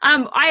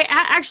 I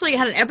actually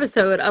had an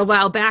episode a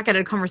while back. I had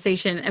a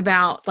conversation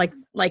about like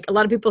a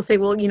lot of people say,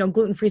 well,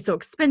 gluten-free is so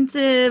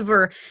expensive,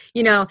 or,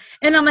 and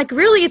I'm like,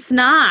 really, it's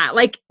not.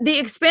 Like, the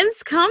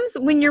expense comes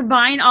when you're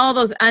buying all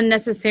those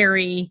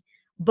unnecessary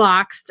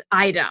boxed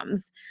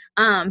items.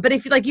 But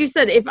if, like you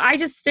said, if I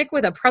just stick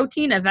with a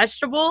protein, a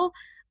vegetable,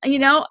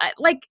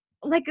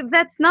 like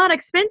that's not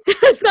expensive.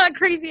 It's not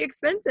crazy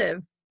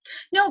expensive.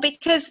 No,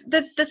 because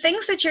the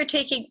things that you're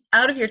taking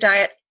out of your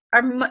diet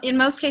are in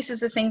most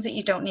cases the things that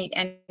you don't need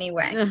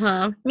anyway.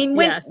 I mean,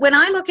 when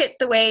I look at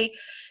the way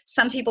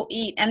some people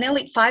eat, and they'll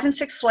eat 5 and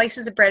 6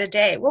 slices of bread a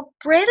day. Well,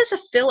 bread is a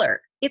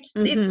filler.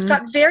 It's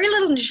got very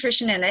little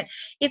nutrition in it.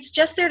 It's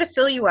just there to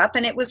fill you up,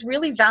 and it was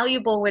really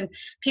valuable when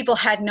people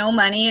had no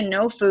money and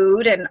no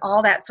food and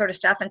all that sort of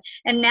stuff.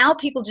 And now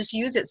people just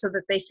use it so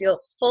that they feel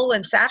full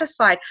and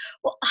satisfied.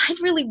 Well, I'd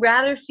really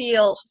rather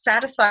feel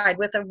satisfied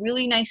with a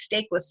really nice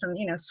steak with some,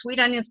 sweet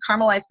onions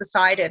caramelized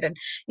beside it, and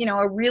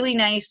a really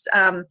nice,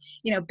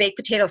 baked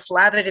potato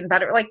slathered in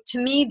butter. Like, to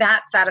me,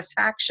 that's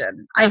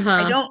satisfaction. I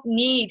don't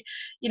need,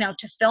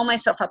 to fill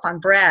myself up on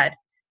bread.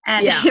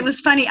 And it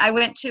was funny. I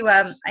went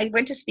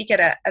to speak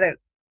at a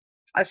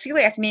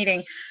celiac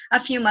meeting a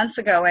few months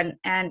ago,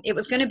 and it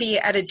was going to be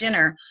at a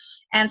dinner.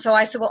 And so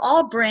I said, well,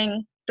 I'll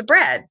bring the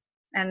bread.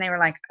 And they were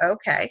like,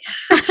 okay.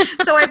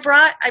 So I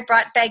brought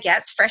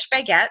baguettes, fresh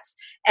baguettes,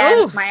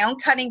 and my own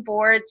cutting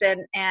boards,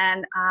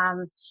 and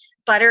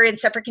butter in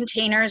separate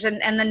containers,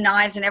 and the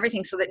knives and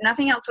everything, so that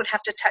nothing else would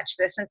have to touch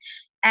this.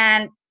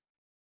 And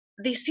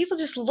these people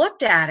just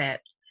looked at it,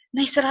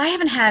 and they said, I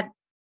haven't had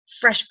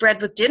fresh bread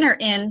with dinner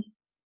in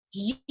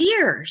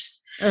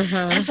years.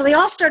 And so they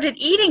all started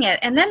eating it,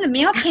 and then the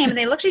meal came, and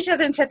they looked at each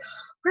other and said,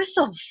 we're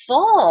so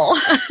full.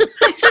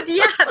 I said,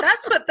 yeah,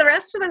 that's what the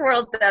rest of the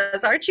world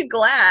does. Aren't you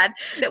glad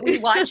that we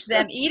watch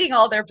them eating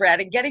all their bread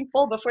and getting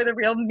full before the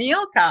real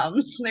meal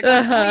comes? And they're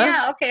going, oh, Uh-huh.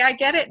 yeah, okay, I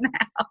get it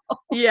now.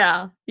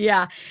 Yeah,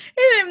 yeah.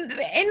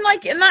 And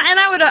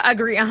I would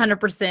agree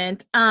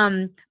 100%.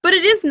 But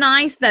it is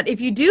nice that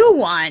if you do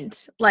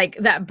want like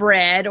that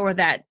bread or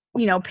that,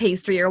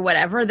 pastry or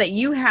whatever, that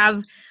you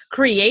have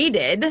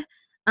created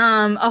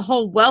a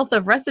whole wealth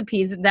of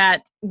recipes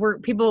that where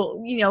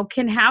people,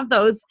 can have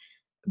those,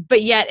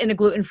 but yet in a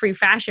gluten-free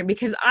fashion,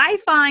 because I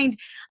find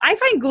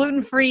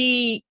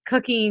gluten-free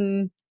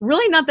cooking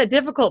really not that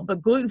difficult,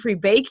 but gluten-free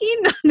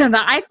baking, no,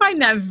 I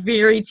find that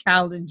very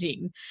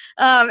challenging.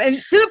 And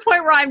to the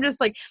point where I'm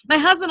just like, my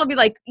husband will be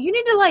like, you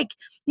need to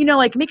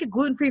like make a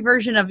gluten-free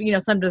version of,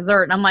 some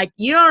dessert. And I'm like,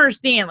 you don't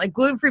understand, like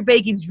gluten-free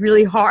baking is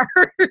really hard.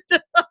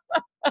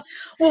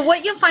 Well,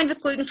 what you'll find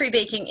with gluten-free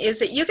baking is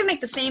that you can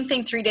make the same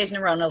thing 3 days in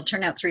a row and it'll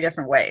turn out 3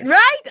 different ways.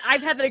 Right?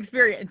 I've had that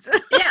experience.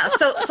 Yeah,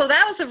 so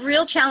that was a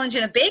real challenge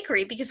in a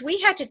bakery because we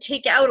had to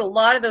take out a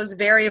lot of those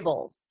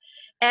variables.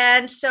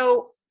 And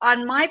so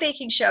on my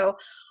baking show,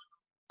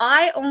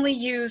 I only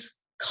use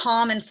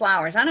common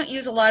flours. I don't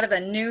use a lot of the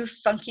new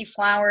funky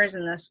flours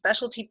and the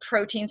specialty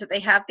proteins that they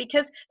have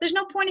because there's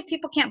no point if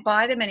people can't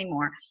buy them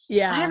anymore.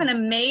 I have Yeah. an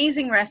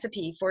amazing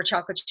recipe for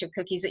chocolate chip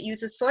cookies that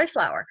uses soy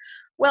flour.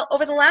 Well,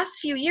 over the last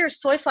few years,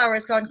 soy flour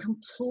has gone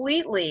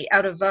completely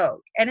out of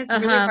vogue, and it's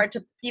really Uh-huh. hard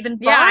to even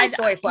Yeah, buy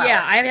soy flour.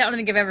 I don't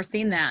think I've ever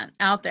seen that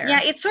out Yeah, there.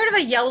 it's sort of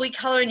a yellowy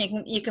color, and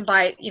you can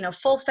buy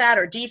full fat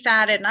or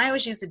defatted, and I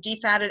always use the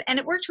defatted, and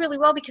it worked really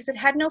well because it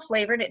had no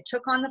flavor and it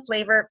took on the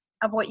flavor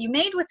of what you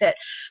made with it.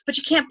 But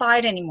you can't buy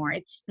it anymore.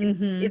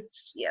 Mm-hmm.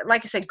 It's yeah,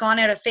 like I said, gone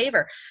out of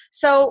favor.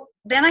 So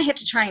then I had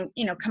to try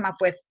and come up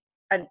with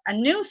a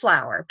new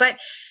flour. But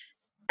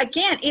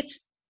again,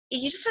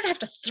 you just sort of have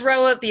to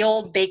throw out the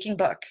old baking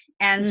book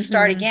and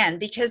start Mm-hmm. again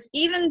because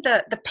even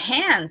the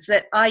pans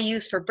that I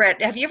use for bread.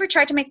 Have you ever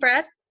tried to make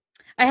bread?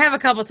 I have a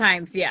couple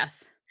times,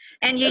 yes.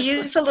 And you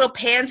use the little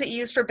pans that you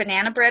use for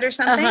banana bread or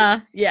something, Uh-huh.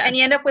 and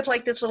you end Yes. up with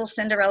like this little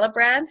Cinderella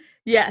bread,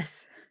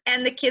 Yes.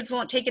 and the kids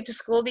won't take it to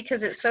school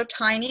because it's so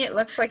tiny, it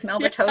looks like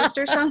Melba toast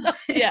or something.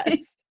 Yes.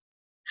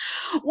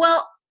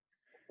 Well,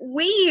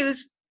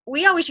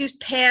 we always use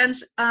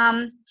pans,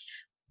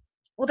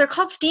 well, they're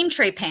called steam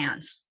tray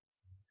pans,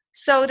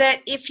 so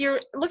that if you're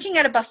looking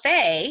at a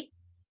buffet,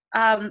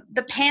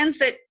 the pans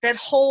that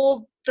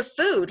hold the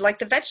food, like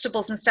the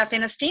vegetables and stuff,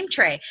 in a steam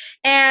tray,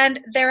 and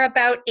they're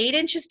about 8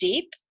 inches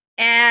deep.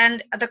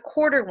 And the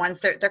quarter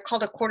ones, they're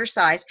called a quarter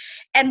size,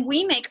 and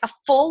we make a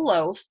full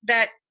loaf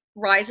that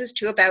rises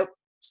to about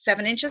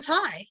 7 inches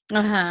high,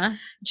 Uh-huh.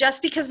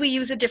 just because we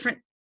use a different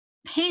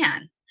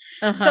pan.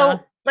 Uh-huh. So,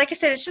 like I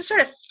said, it's just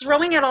sort of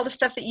throwing out all the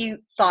stuff that you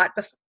thought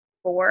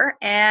before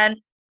and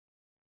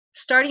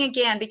starting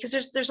again because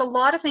there's a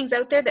lot of things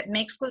out there that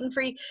makes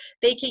gluten-free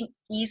baking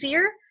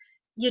easier.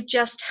 You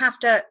just have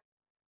to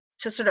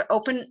sort of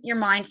open your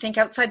mind, think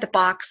outside the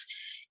box,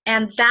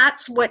 and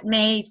that's what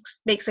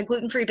makes a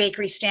gluten-free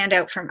bakery stand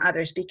out from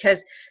others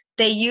because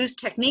they use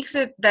techniques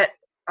that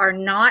are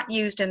not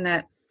used in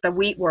the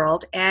wheat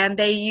world, and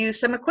they use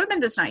some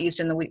equipment that's not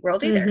used in the wheat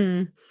world either.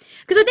 Mm-hmm.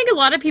 Because I think a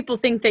lot of people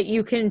think that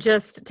you can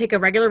just take a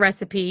regular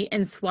recipe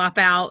and swap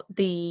out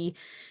the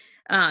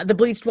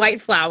bleached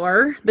white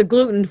flour, the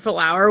gluten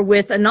flour,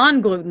 with a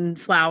non-gluten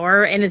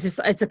flour, and it's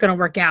going to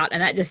work out,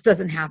 and that just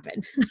doesn't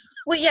happen.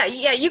 Well,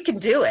 yeah, you can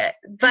do it,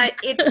 but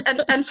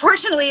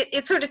unfortunately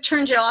it sort of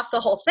turns you off the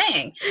whole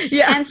thing.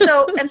 Yeah. And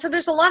so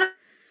there's a lot of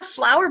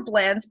flour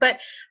blends, but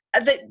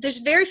there's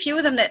very few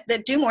of them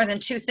that do more than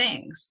two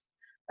things.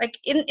 Like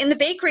in the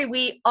bakery,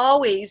 we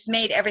always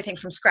made everything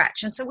from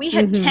scratch, and so we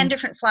had 10 Mm-hmm.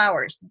 different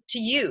flours to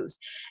use,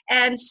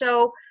 and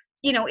so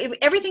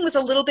everything was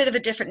a little bit of a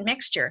different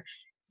mixture.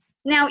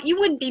 Now, you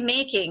wouldn't be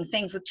making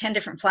things with 10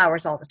 different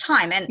flours all the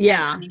time. And I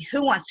Yeah. mean,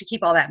 who wants to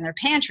keep all that in their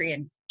pantry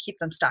and keep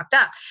them stocked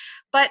up?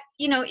 But,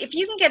 if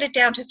you can get it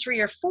down to 3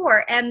 or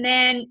 4 and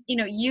then,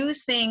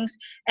 use things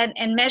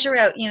and measure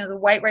out, the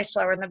white rice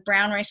flour and the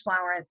brown rice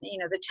flour and,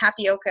 the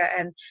tapioca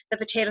and the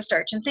potato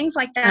starch and things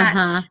like that,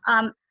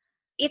 Uh-huh.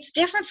 it's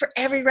different for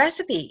every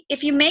recipe.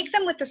 If you make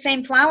them with the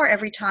same flour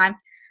every time,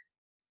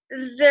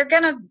 they're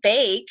going to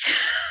bake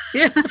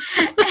Yeah.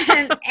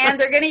 and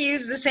they're going to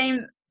use the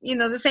same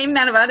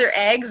amount of other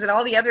eggs and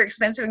all the other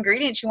expensive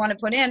ingredients you want to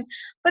put in,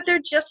 but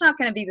they're just not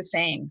going to be the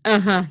same.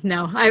 Uh-huh.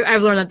 No,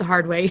 I've learned that the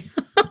hard way.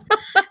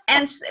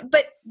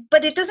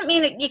 But it doesn't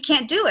mean that you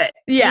can't do it.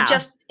 You Yeah.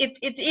 just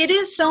it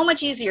is so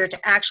much easier to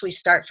actually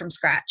start from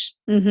scratch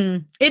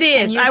Mm-hmm. It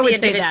and is. I would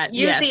say that.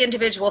 use the Yes.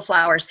 individual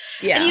flours.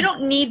 And you Yeah.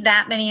 don't need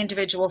that many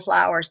individual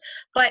flours,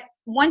 but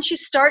once you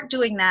start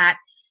doing that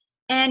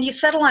and you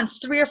settle on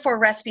 3 or 4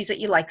 recipes that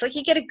you like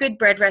you get a good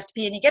bread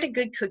recipe and you get a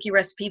good cookie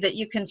recipe that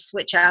you can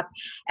switch up,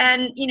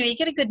 and you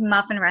get a good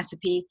muffin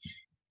recipe,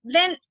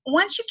 then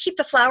once you keep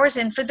the flours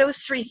in for those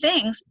 3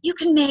 things, you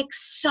can make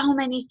so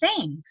many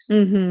things.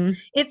 Mm-hmm.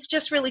 It's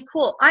just really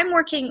cool. I'm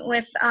working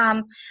with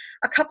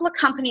a couple of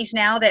companies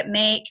now that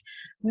make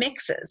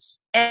mixes,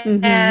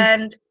 Mm-hmm.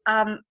 and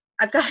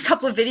I've got a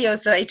couple of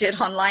videos that I did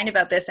online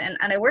about this, and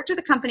I worked with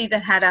a company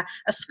that had a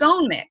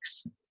scone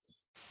mix.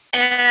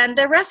 And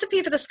the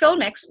recipe for the scone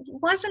mix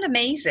wasn't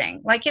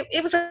amazing. Like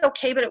it was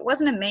okay, but it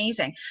wasn't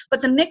amazing.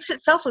 But the mix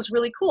itself was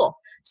really cool.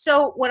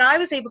 So what I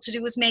was able to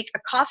do was make a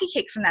coffee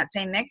cake from that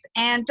same mix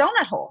and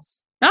donut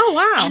holes. Oh,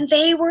 wow. And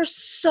they were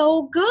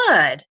so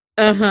good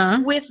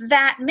with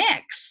that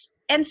mix.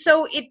 And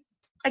so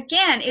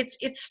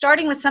it's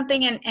starting with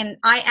something, and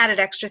I added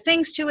extra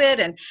things to it,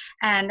 and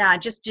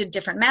just did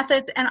different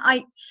methods. And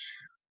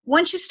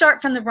once you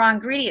start from the raw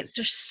ingredients,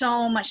 there's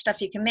so much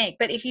stuff you can make.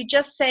 But if you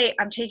just say,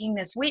 I'm taking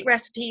this wheat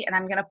recipe and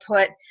I'm going to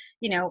put,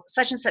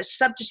 such and such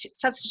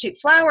substitute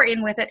flour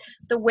in with it,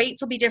 the weights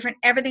will be different.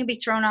 Everything will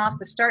be thrown off.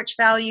 The starch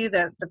value,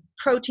 the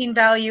protein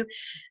value,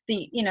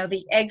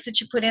 the eggs that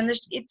you put in,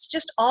 it's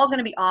just all going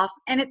to be off,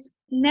 and it's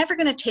never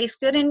going to taste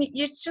good, and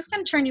it's just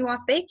going to turn you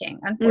off baking,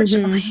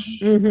 unfortunately.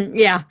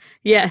 Yeah.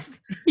 Yes.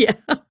 Yeah.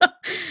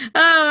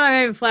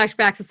 I have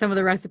flashbacks to some of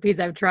the recipes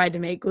I've tried to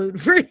make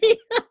gluten-free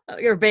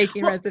or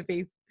baking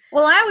recipes.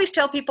 Well, I always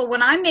tell people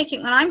when I'm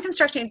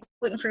constructing a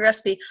gluten-free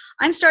recipe,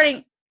 I'm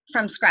starting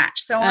from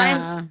scratch. So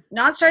I'm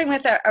not starting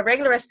with a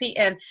regular recipe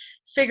and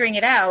figuring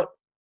it out.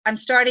 I'm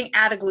starting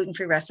at a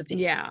gluten-free recipe.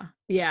 Yeah.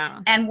 Yeah.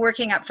 And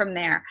working up from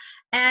there.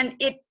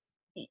 And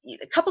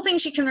a couple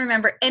things you can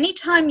remember: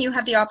 anytime you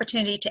have the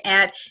opportunity to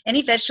add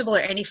any vegetable or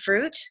any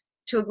fruit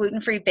to a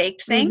gluten-free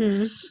baked thing,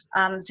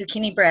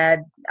 zucchini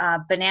bread,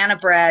 banana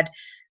bread,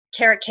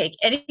 carrot cake,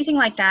 anything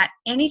like that,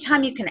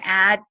 anytime you can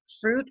add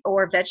fruit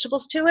or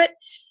vegetables to it,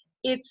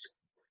 it's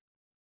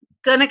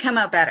gonna come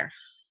out better.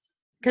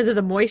 Because of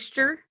the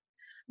moisture?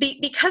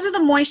 Because of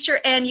the moisture,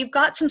 and you've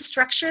got some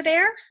structure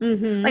there.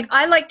 Like,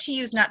 I like to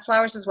use nut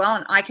flours as well,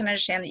 and I can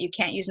understand that you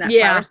can't use nut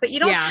flours, but you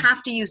don't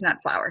have to use nut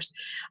flours.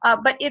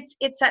 But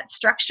it's that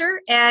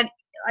structure, and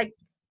like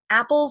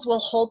apples will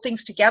hold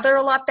things together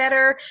a lot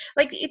better.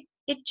 Like it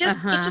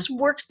just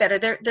works better.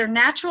 They're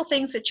natural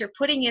things that you're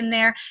putting in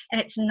there,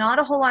 and it's not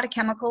a whole lot of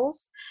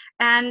chemicals,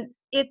 and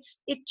it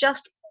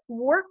just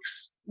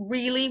works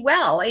really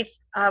well.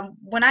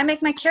 When I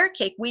make my carrot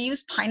cake, we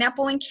use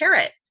pineapple and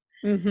carrot.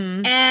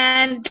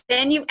 And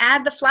then you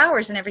add the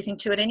flowers and everything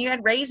to it, and you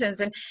add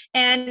raisins, and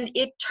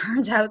it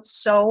turns out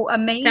so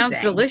amazing. Sounds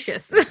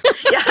delicious.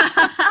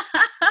 Yeah.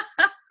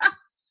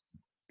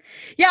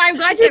 Yeah, I'm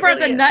glad you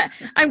brought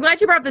I'm glad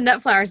you brought up the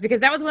nut flours, because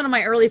that was one of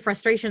my early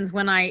frustrations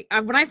when I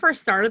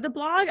first started the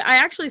blog. I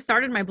actually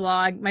started my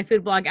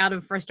food blog out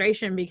of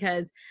frustration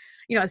because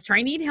I was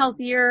trying to eat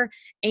healthier,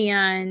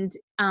 and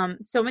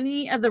so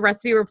many of the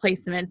recipe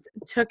replacements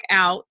took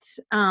out,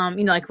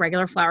 like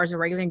regular flours or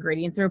regular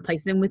ingredients, and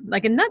replaced them with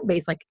like a nut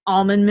base, like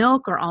almond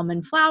milk or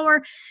almond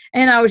flour.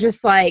 And I was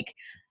just like,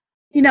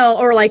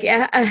 or like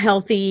a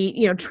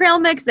healthy, trail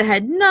mix that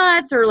had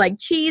nuts, or like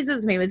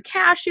cheeses made with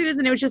cashews.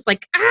 And it was just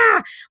like,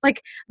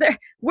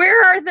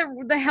 where are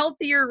the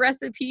healthier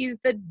recipes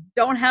that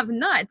don't have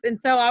nuts? And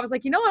so I was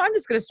like, what, I'm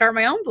just going to start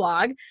my own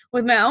blog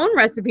with my own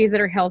recipes that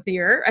are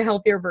healthier, a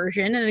healthier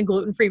version and a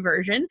gluten-free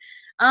version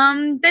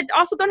that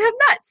also don't have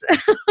nuts.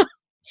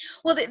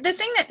 Well, the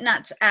thing that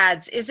nuts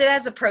adds is it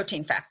adds a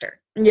protein factor.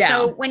 Yeah.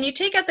 So when you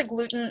take out the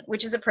gluten,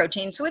 which is a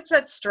protein, so it's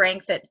that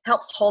strength that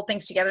helps hold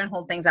things together and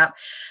hold things up,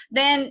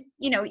 then,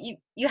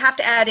 you have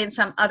to add in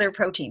some other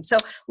protein. So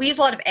we use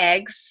a lot of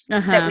eggs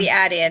that we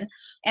add in.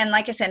 And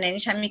like I said,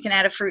 anytime you can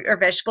add a fruit or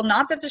vegetable,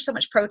 not that there's so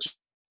much protein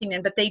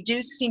in, but they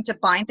do seem to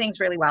bind things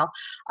really well.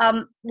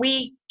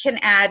 We can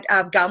add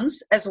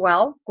gums as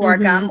well, guar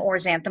gum or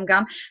xanthan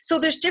gum. So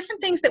there's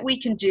different things that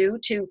we can do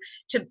to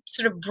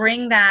sort of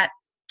bring that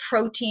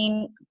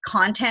protein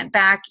content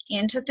back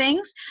into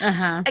things.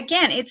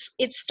 Again, it's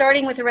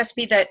starting with a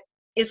recipe that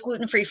is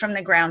gluten-free from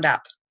the ground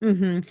up.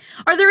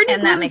 Are there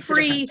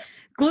any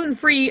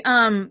gluten-free,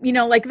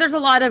 like there's a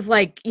lot of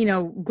like,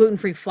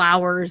 gluten-free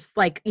flours,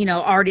 like,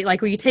 already,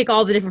 like where you take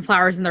all the different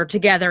flours and they're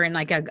together in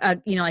like a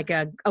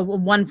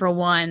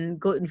 1-for-1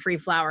 gluten-free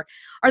flour.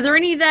 Are there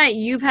any that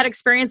you've had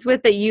experience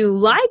with that you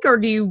like, or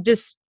do you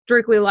just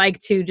strictly like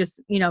to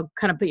just,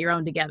 kind of put your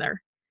own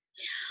together?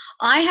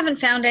 I haven't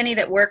found any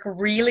that work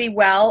really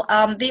well.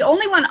 The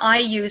only one I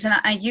use, and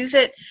I use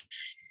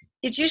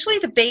it's usually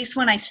the base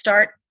when I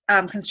start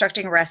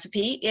constructing a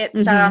recipe.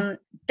 It's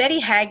Betty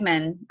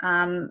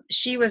Hagman.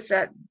 She was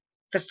the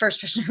first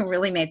person who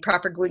really made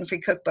proper gluten-free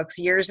cookbooks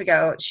years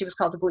ago. She was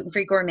called the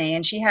Gluten-Free Gourmet,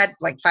 and she had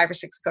like 5 or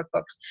 6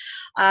 cookbooks.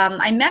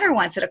 I met her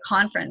once at a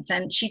conference,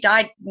 and she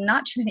died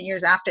not too many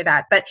years after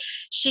that. But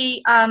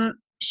she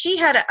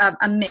had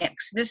a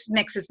mix. This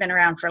mix has been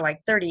around for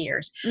like 30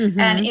 years,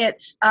 and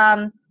it's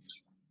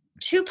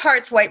 2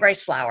 parts white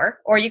rice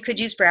flour, or you could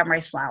use brown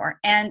rice flour,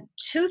 and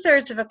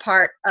 2/3 of a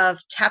part of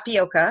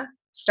tapioca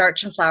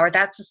starch and flour.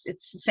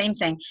 It's the same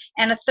thing,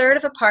 and 1/3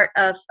 of a part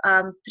of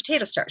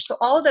potato starch. So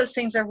all of those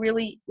things are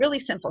really, really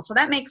simple. So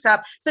that makes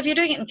up. So if you're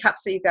doing it in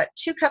cups, so you've got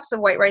 2 cups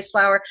of white rice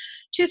flour,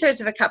 2/3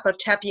 of a cup of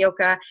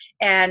tapioca,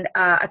 and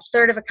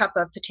 1/3 of a cup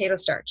of potato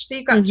starch. So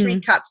you've got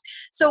 3 cups.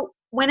 So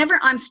whenever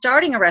I'm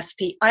starting a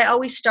recipe, I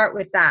always start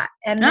with that.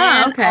 And Oh,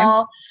 then okay.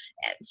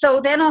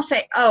 I'll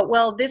say, oh,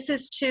 well, this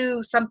is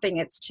too something.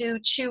 It's too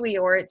chewy,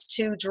 or it's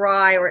too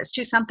dry, or it's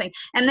too something.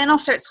 And then I'll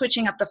start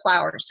switching up the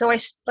flour. So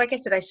like I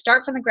said, I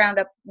start from the ground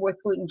up with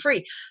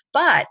gluten-free.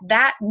 But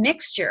that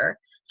mixture,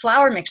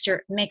 flour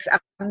mixture, makes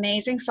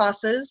amazing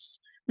sauces,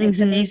 makes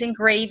Mm-hmm. amazing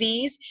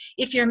gravies.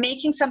 If you're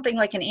making something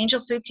like an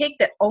angel food cake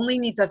that only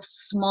needs a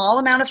small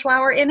amount of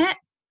flour in it,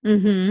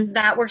 Mm-hmm.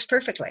 that works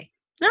perfectly.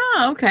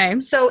 Oh, okay.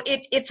 So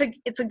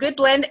it's a good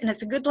blend, and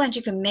it's a good blend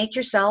you can make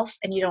yourself,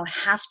 and you don't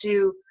have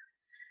to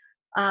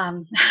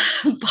um,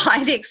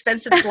 buy the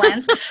expensive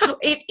blends.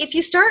 If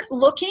you start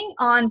looking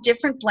on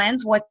different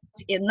blends, what's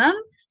in them,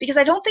 because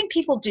I don't think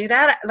people do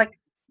that. Like,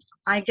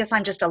 I guess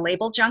I'm just a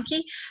label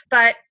junkie,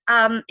 but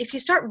if you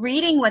start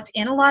reading what's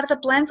in a lot of the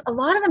blends, a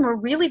lot of them are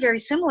really very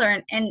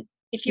similar. And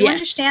if you Yes.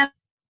 understand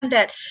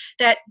that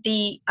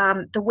the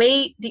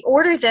way the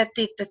order that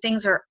the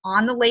things are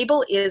on the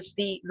label is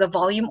the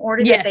volume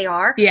order that they Yes.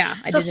 are. Yeah,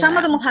 I So did know some of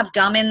that. them will have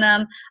gum in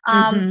them,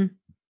 Mm-hmm.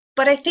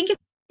 but I think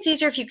it's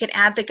easier if you could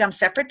add the gum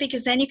separate,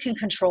 because then you can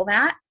control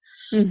that.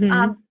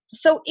 Mm-hmm.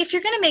 So if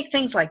you're going to make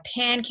things like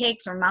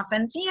pancakes or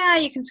muffins, yeah,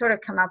 you can sort of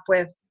come up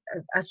with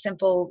a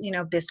simple,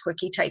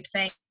 biscuity type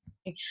thing.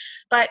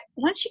 But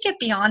once you get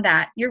beyond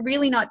that, you're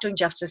really not doing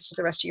justice to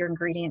the rest of your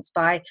ingredients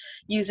by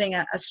using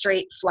a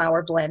straight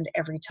flour blend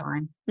every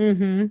time.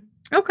 Mm-hmm.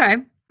 Okay,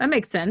 that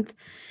makes sense.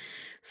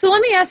 So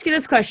let me ask you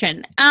this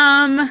question.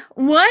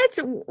 What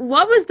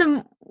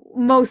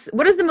was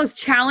what is the most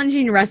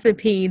challenging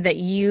recipe that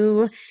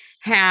you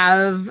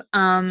have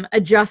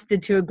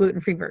adjusted to a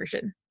gluten-free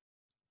version?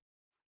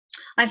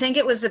 I think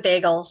it was the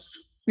bagels.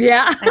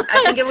 Yeah.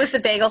 I think it was the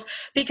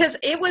bagels, because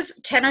it was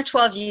 10 or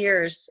 12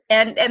 years.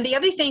 And the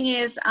other thing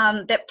is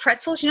that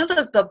pretzels,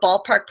 the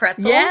ballpark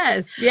pretzels,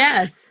 Yes,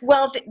 yes.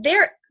 well,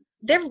 they're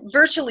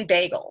virtually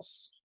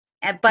bagels.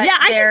 But Yeah,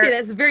 I can see they're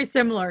that's very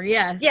similar.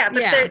 Yes. yeah,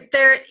 but Yeah.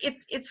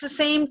 it's the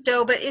same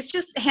dough, but it's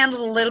just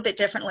handled a little bit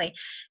differently.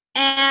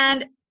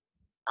 And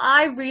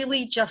I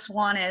really just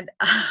wanted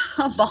a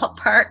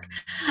ballpark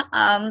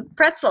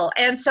pretzel.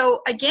 And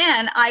so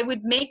again, I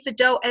would make the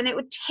dough and it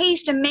would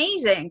taste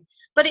amazing,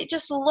 but it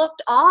just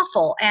looked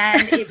awful,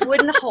 and it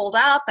wouldn't hold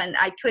up, and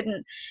I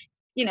couldn't,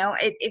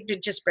 it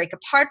would just break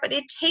apart, but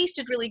it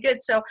tasted really good.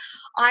 So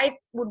I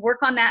would work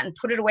on that and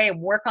put it away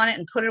and work on it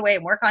and put it away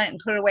and work on it and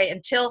put it away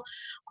until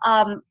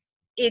um,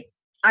 it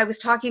I was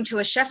talking to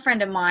a chef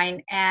friend of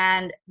mine,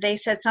 and they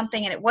said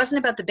something, and it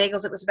wasn't about the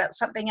bagels, it was about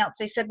something else.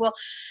 They said, well,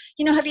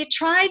 have you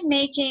tried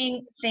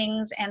making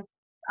things and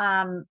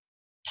um,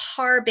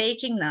 par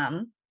baking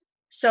them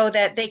so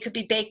that they could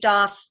be baked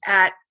off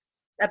at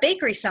a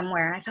bakery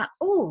somewhere? And I thought,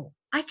 oh,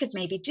 I could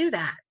maybe do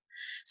that.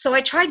 So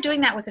I tried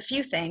doing that with a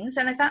few things,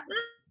 and I thought,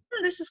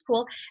 this is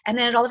cool. And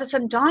then it all of a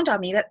sudden dawned on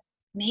me that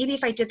maybe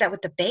if I did that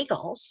with the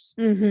bagels.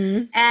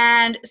 Mm-hmm.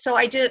 And so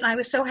I did it, and I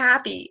was so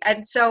happy.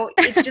 And so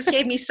it just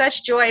gave me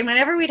such joy. And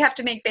whenever we'd have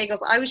to make bagels,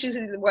 I was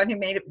usually the one who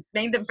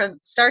made them from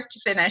start to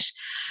finish,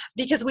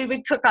 because we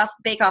would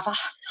bake off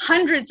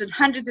hundreds and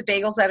hundreds of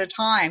bagels at a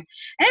time.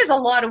 And it's a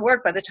lot of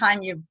work by the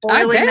time you're I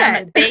boiling them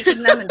bet. and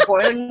baking them and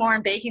boiling more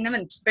and baking them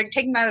and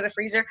taking them out of the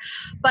freezer.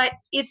 But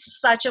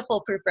it's such a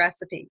foolproof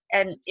recipe,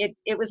 and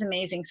it was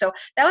amazing. So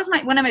that was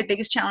one of my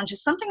biggest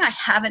challenges, something I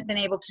haven't been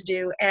able to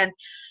do. And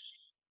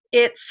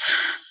it's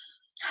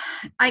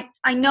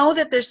I know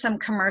that there's some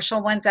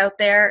commercial ones out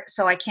there,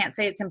 so I can't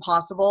say it's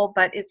impossible,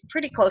 but it's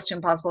pretty close to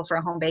impossible for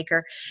a home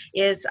baker.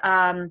 Is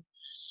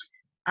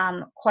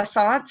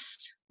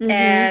croissants, Mm-hmm.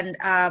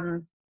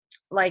 and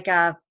like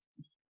a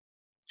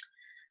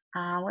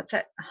what's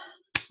that?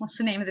 What's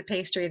the name of the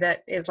pastry that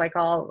is like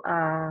all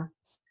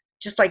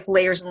just like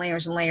layers and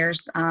layers and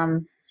layers?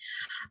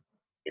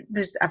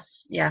 There's a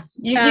yeah,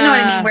 you know what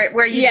I mean,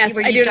 where Yes,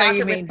 I you do know what dock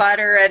you it with mean.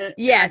 butter, and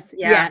Yes,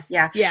 yeah, yes,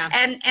 yeah. yeah.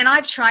 And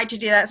I've tried to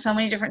do that so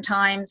many different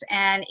times,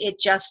 and it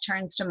just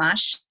turns to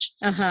mush.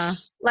 Uh-huh.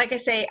 Like I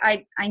say,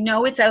 I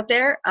know it's out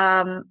there,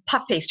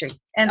 puff pastry,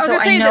 and I was so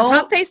gonna I say, is it know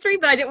puff pastry?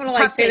 But I didn't want to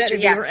like puff say that to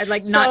pastry, be yeah.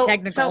 like not So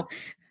technical.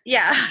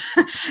 yeah,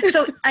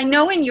 so I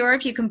know in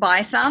Europe you can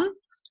buy some.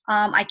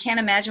 I can't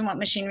imagine what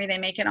machinery they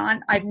make it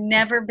on. I've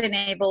never been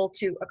able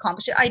to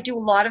accomplish it. I do a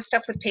lot of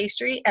stuff with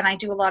pastry, and I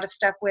do a lot of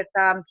stuff with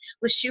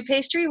choux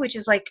pastry, which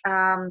is like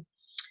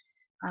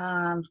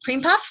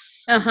cream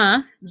puffs.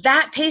 Uh-huh.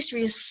 That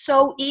pastry is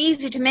so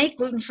easy to make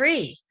gluten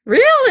free.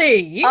 Really?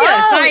 You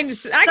gotta Oh, find.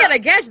 I gotta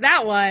catch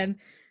that one.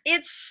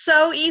 it's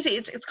so easy.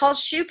 It's called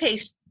choux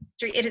pastry.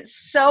 It is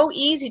so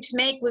easy to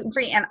make gluten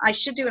free, and I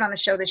should do it on the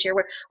show this year.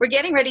 We're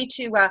getting ready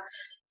to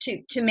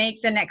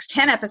make the next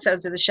 10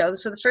 episodes of the show.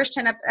 So the first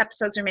 10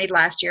 episodes were made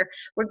last year.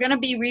 We're going to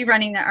be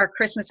rerunning our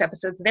Christmas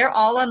episodes. They're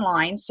all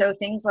online. So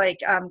things like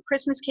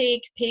Christmas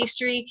cake,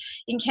 pastry.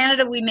 In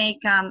Canada, we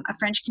make a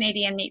French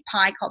Canadian meat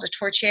pie called a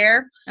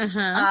tourtière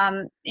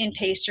Uh-huh. in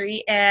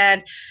pastry,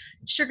 and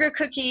sugar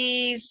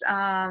cookies,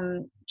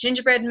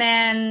 gingerbread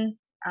men.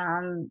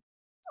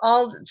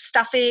 All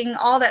stuffing,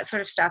 all that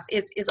sort of stuff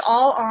is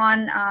all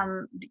on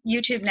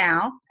YouTube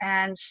now,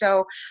 and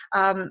so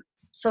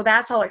so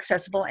that's all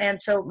accessible. And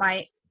so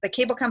the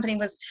cable company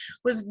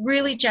was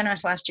really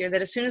generous last year,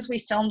 that as soon as we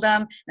filmed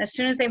them, and as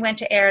soon as they went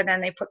to air,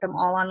 then they put them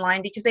all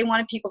online because they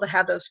wanted people to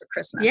have those for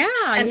Christmas.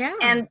 Yeah, yeah.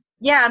 And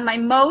yeah, my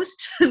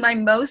most my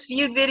most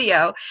viewed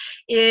video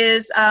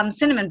is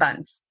cinnamon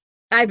buns.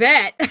 I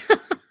bet.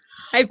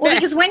 I Well,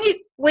 bet. because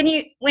when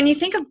you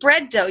think of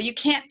bread dough, you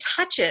can't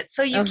touch it,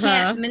 so you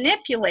can't Uh-huh.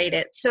 manipulate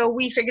it. So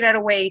we figured out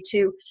a way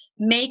to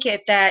make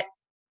it that,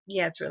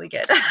 yeah, it's really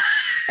good.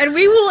 And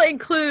we will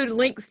include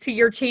links to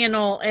your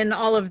channel and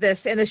all of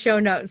this in the show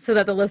notes so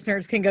that the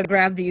listeners can go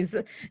grab these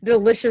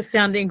delicious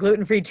sounding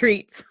gluten-free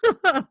treats.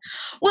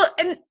 Well,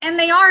 and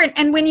they are,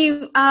 and when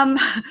you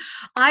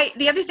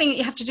the other thing that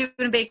you have to do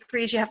in a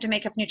bakery is you have to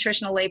make up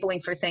nutritional labeling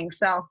for things.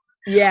 So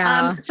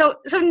Yeah.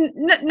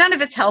 none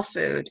of it's health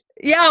food,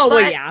 Yeah. Oh,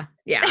 well, but yeah.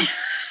 Yeah.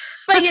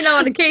 But, you know,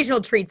 an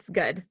occasional treat's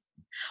good.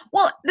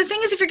 well, the thing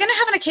is, if you're going to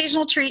have an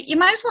occasional treat, you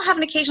might as well have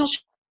an occasional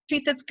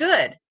treat that's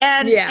good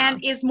Yeah.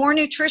 and is more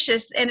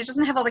nutritious, and it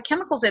doesn't have all the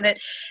chemicals in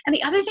it. And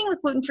the other thing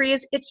with gluten free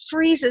is it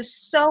freezes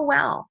so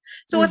well.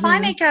 So Mm-hmm.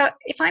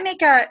 if I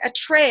make a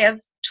tray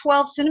of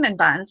 12 cinnamon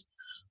buns,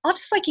 I'll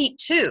just like eat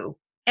two,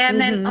 and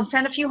then I'll Mm-hmm.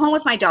 send a few home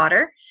with my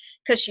daughter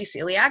because she's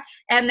celiac,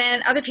 and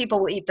then other people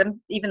will eat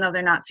them even though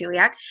they're not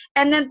celiac,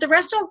 and then the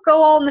rest will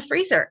go all in the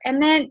freezer,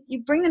 and then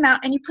you bring them out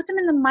and you put them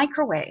in the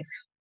microwave.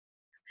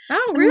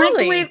 Oh, The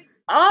microwave, really?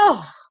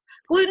 oh,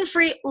 gluten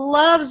free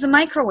loves the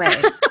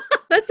microwave.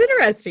 That's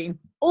interesting.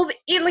 Well,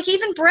 like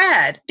even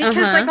bread,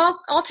 because like Uh-huh.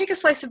 I'll take a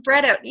slice of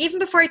bread out even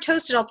before I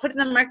toast it. I'll put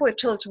it in the microwave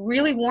till it's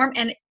really warm,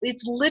 and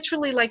it's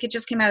literally like it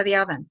just came out of the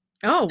oven.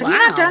 Oh, Have you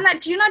not done wow.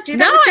 that? Do you not do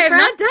No, that with I your have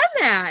bread? not done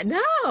that.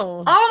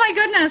 No. Oh my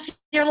goodness,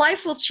 your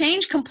life will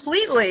change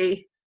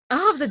completely.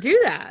 I'll have to do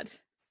that.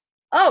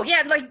 Oh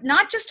yeah, like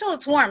not just till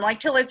it's warm, like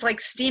till it's like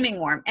steaming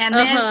warm, and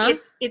then Uh-huh.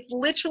 it's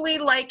literally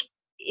like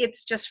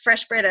it's just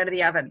fresh bread out of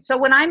the oven. So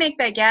when I make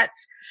baguettes,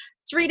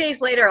 3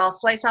 days later I'll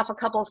slice off a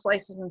couple of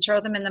slices and throw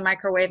them in the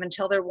microwave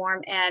until they're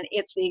warm, and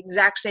it's the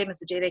exact same as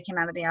the day they came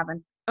out of the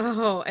oven.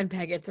 Oh, and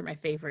baguettes are my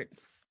favorite.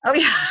 Oh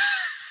yeah.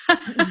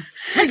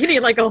 I can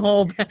eat like a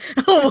whole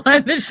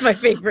one. That's my Well,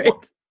 favorite.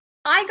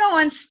 I go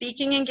on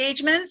speaking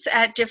engagements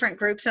at different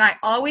groups, and I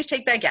always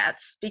take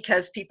baguettes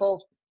because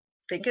people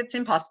think it's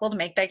impossible to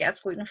make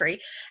baguettes gluten free.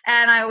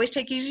 And I always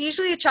take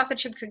usually a chocolate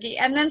chip cookie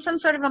and then some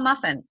sort of a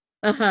muffin.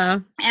 Uh-huh.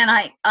 And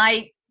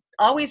I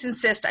always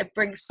insist, I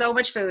bring so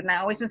much food, and I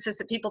always insist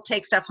that people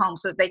take stuff home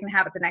so that they can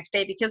have it the next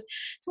day, because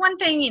it's one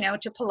thing,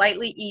 to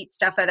politely eat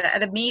stuff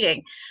at a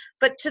meeting,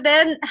 but to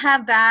then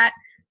have that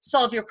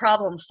solve your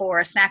problem for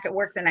a snack at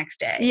work the next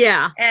day.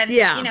 Yeah. And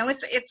Yeah.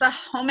 it's a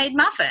homemade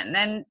muffin,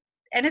 and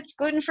it's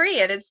gluten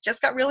free, and it's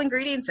just got real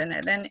ingredients in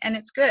it, and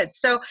it's good.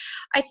 So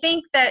I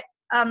think that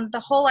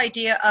the whole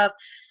idea of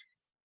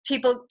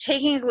people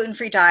taking a gluten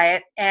free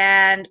diet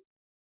and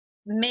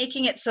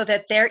making it so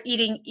that they're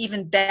eating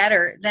even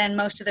better than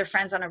most of their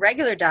friends on a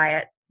regular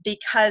diet,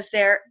 because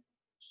they're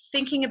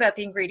thinking about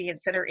the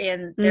ingredients that are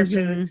in their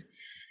Mm-hmm. foods.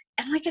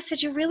 And like I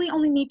said, you really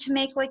only need to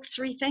make like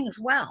three things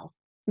well,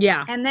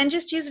 Yeah. and then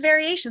just use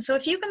variation. So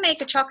if you can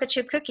make a chocolate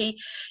chip cookie,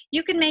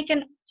 you can make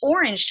an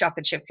orange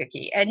chocolate chip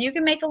cookie, and you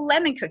can make a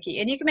lemon cookie,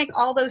 and you can make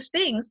all those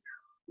things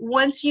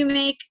once you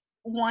make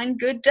one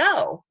good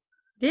dough.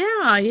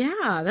 Yeah.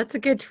 Yeah. That's a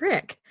good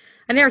trick.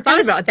 I never And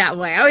thought about it that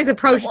way.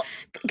 well,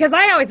 Because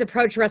I always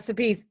approach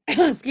recipes,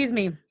 excuse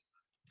me,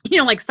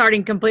 like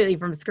starting completely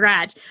from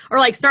scratch, or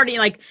like starting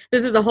like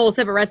this is a whole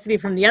separate recipe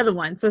from the other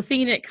one. So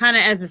seeing it kind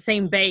of as the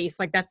same base,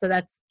 like that's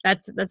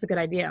a good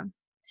idea.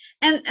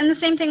 and the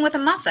same thing with a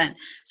muffin.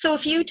 So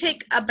if you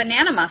take a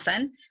banana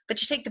muffin,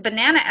 but you take the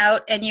banana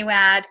out and you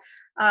add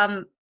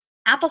um,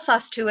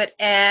 applesauce to it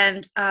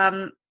and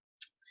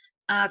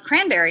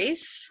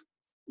cranberries,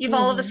 you've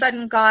all of a Mm-hmm.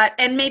 sudden got,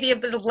 and maybe a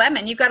bit of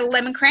lemon, you've got a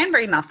lemon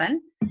cranberry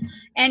muffin,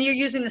 and you're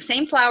using the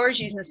same flours,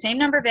 using the same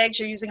number of eggs,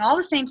 you're using all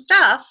the same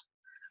stuff,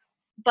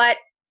 but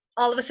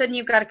all of a sudden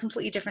you've got a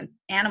completely different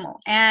animal.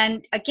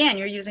 And again,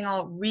 you're using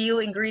all real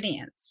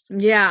ingredients.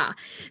 Yeah.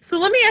 So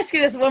let me ask you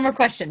this one more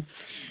question.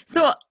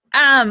 So,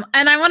 and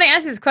I want to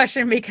ask this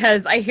question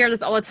because I hear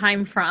this all the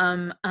time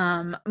from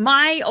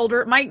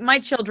my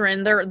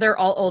children. They're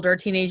all older,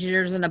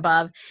 teenagers and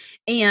above,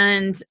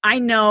 and I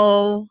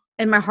know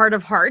in my heart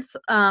of hearts,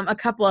 a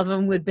couple of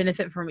them would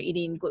benefit from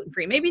eating gluten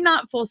free. Maybe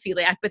not full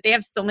celiac, but they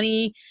have so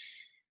many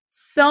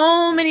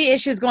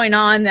issues going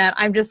on that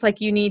I'm just like,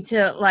 you need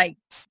to like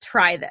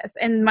try this.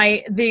 And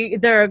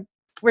the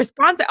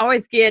response I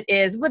always get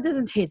is, well, it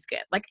doesn't taste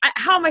good. Like,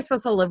 how am I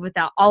supposed to live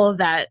without all of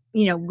that,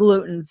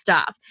 gluten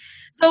stuff?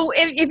 So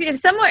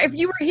if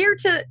you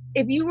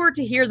were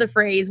to hear the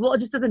phrase, well, it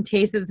just doesn't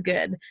taste as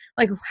good,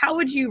 like, how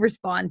would you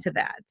respond to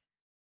that?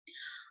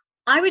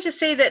 I would just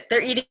say that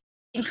they're eating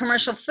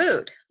commercial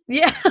food.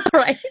 Yeah.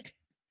 Right.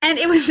 And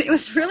it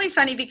was really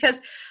funny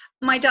because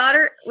my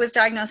daughter was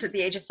diagnosed at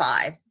the age of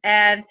 5,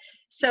 and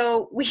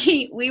so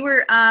we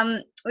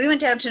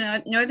went down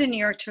to northern New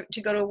York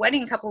to go to a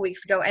wedding a couple of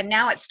weeks ago, and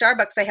now at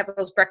Starbucks they have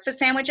those breakfast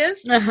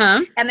sandwiches,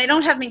 and they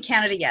don't have them in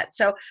Canada yet.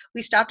 So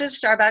we stopped at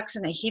Starbucks,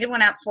 and they heated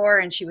one up for her,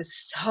 and she was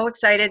so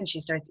excited, and she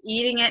starts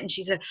eating it, and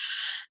she said,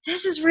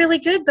 "This is really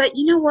good, but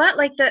you know what?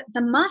 Like the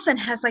muffin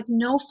has like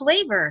no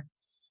flavor."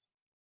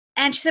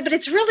 And she said, "But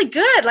it's really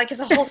good, like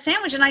it's a whole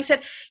sandwich." And I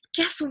said,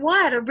 "Guess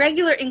what? A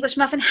regular English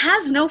muffin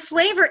has no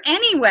flavor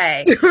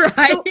anyway."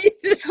 Right.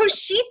 So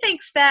she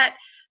thinks that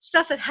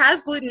stuff that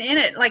has gluten in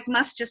it, like,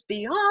 must just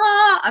be,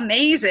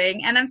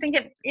 amazing. And I'm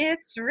thinking,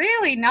 it's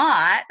really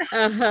not.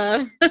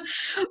 Uh-huh.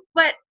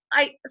 But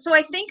I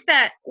think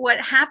that what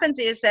happens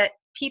is that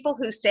people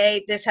who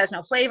say this has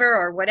no flavor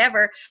or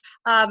whatever,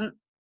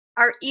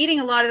 are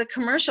eating a lot of the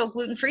commercial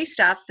gluten-free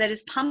stuff that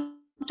is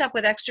pumped up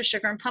with extra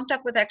sugar and pumped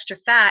up with extra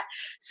fat,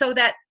 so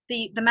that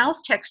the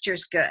mouth texture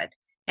is good.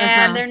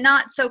 And they're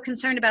not so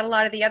concerned about a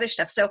lot of the other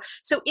stuff. So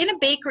in a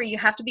bakery, you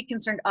have to be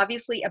concerned,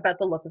 obviously, about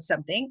the look of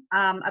something,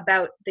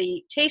 about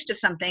the taste of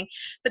something,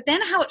 but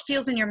then how it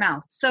feels in your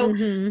mouth. So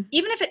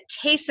even if it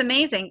tastes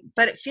amazing,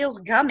 but it feels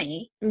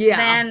gummy,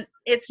 then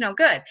it's no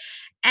good.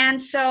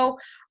 And so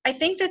I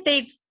think that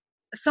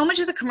so much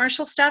of the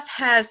commercial stuff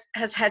has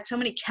had so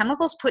many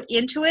chemicals put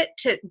into it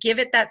to give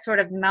it that sort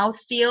of mouth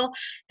feel.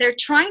 They're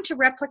trying to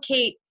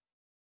replicate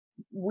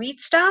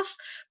wheat stuff,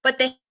 but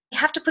they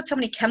have to put so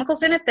many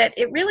chemicals in it that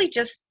it really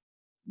just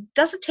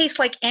doesn't taste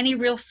like any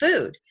real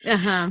food.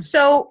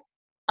 So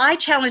I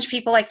challenge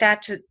people like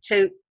that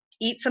to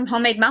eat some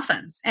homemade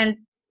muffins. And,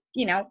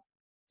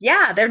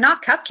 they're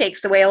not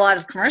cupcakes the way a lot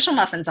of commercial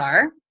muffins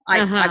are.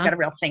 I've got a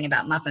real thing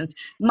about muffins.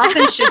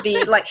 Muffins should be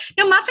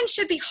muffins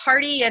should be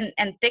hearty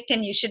and thick,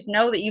 and you should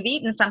know that you've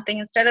eaten something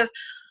instead of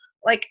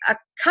like a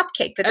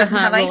cupcake that doesn't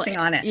have icing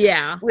on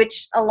it,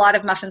 which a lot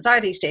of muffins are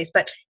these days.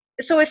 But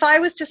so if I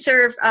was to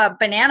serve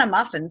banana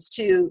muffins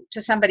to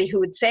somebody who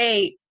would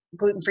say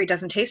gluten-free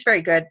doesn't taste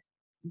very good,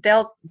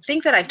 they'll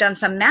think that I've done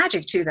some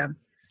magic to them.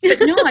 But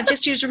no, I've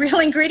just used real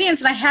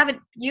ingredients, and I haven't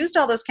used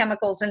all those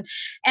chemicals.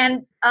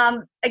 And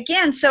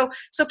again, so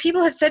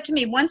people have said to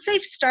me once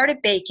they've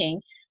started baking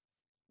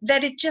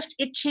that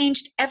it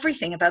changed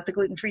everything about the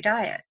gluten-free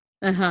diet.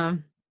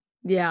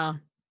 Yeah.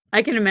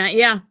 I can imagine.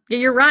 Yeah,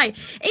 you're right.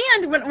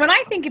 And when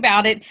I think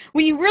about it,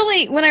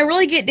 when I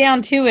really get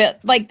down to it,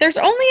 like there's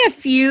only a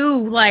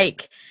few,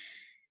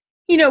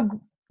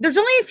 there's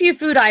only a few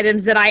food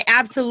items that I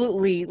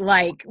absolutely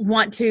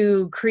want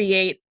to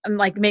create and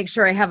make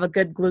sure I have a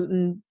good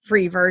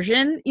gluten-free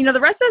version. The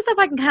rest of the stuff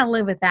I can kind of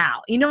live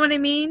without. You know what I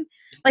mean?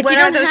 What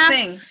are those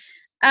things?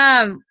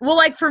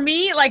 Well, for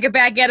me, a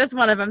baguette is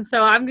one of them.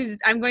 So I'm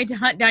going to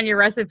hunt down your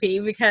recipe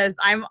because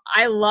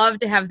I love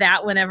to have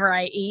that whenever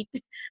I eat.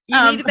 You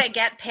need a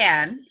baguette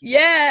pan.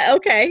 Yeah.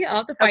 Okay. I'll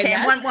have to find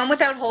that. One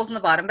without holes in the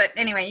bottom. But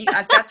anyway,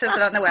 that says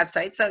it on the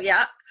website. So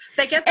yeah,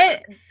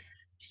 baguettes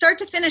start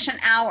to finish an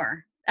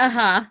hour. For 2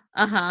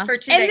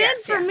 baguettes. And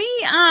then for me,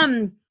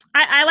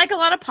 I like a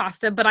lot of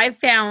pasta, but I've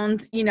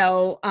found,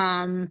 but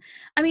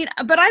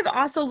I've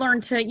also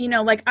learned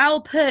to,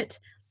 I'll put,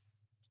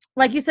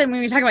 like you said, when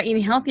we talk about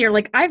eating healthier,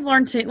 I've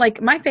learned to,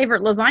 my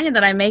favorite lasagna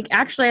that I make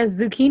actually has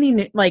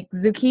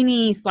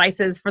zucchini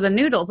slices for the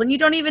noodles, and you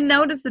don't even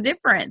notice the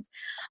difference.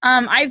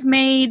 I've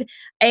made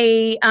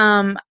a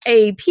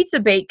pizza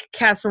bake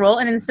casserole,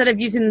 and instead of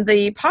using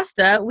the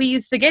pasta, we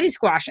use spaghetti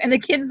squash, and the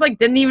kids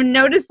didn't even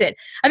notice it.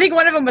 I think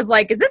one of them was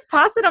like, "Is this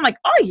pasta?" And I'm like,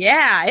 "Oh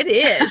yeah, it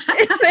is."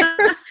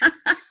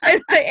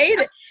 And they ate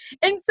it.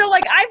 And so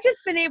I've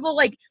just been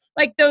able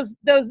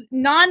those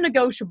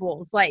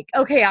non-negotiables,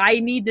 okay, I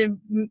need to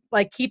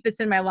keep this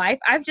in my life.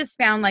 I've just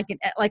found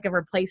a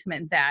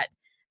replacement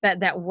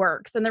that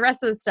works. And the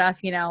rest of the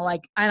stuff,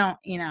 I don't,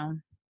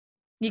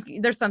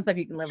 there's some stuff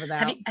you can live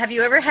without. Have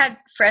you ever had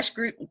fresh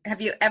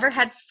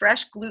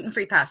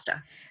gluten-free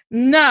pasta?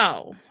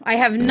 No, I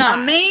have not.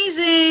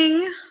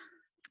 Amazing.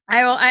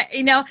 Now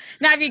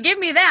if you give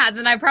me that,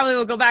 then I probably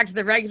will go back to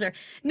the regular.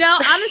 No,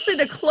 honestly,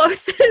 the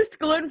closest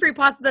gluten-free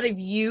pasta that I've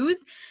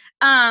used,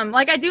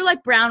 I do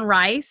like brown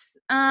rice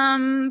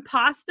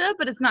pasta,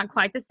 but it's not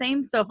quite the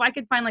same. So if I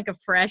could find a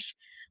fresh,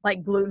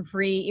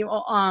 gluten-free,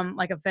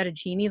 like a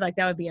fettuccine,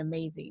 that would be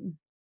amazing.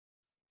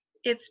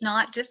 It's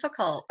not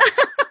difficult.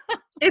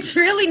 It's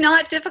really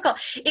not difficult.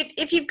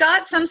 If you've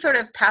got some sort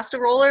of pasta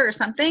roller or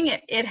something,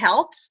 it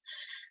helps.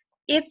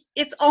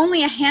 It's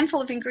only a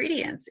handful of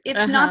ingredients.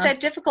 It's not that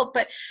difficult,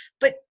 but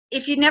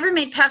if you never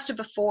made pasta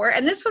before,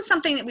 and this was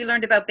something that we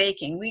learned about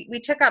baking, we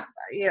took up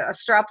a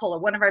straw poll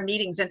at one of our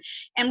meetings,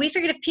 and we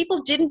figured if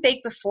people didn't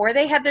bake before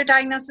they had their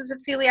diagnosis of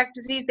celiac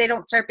disease, they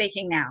don't start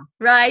baking now.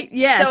 Right,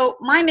 yes. So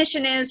my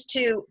mission is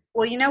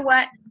well, you know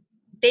what?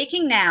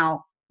 Baking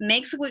now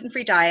makes a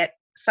gluten-free diet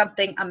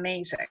something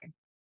amazing.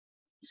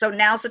 So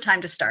now's the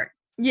time to start.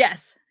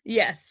 Yes.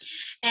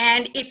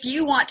 And if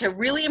you want to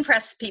really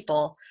impress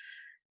people,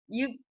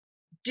 you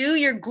do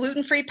your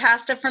gluten-free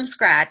pasta from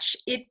scratch.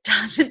 It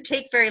doesn't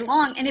take very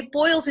long, and it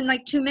boils in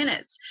like 2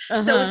 minutes.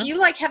 So if you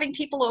like having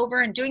people over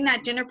and doing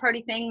that dinner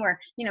party thing where,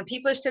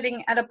 people are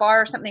sitting at a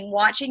bar or something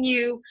watching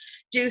you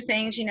do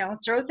things,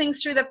 throw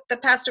things through the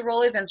pasta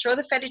roller, then throw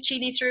the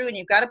fettuccine through, and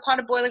you've got a pot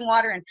of boiling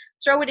water, and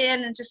throw it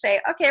in and just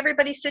say, okay,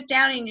 everybody sit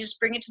down, and you just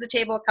bring it to the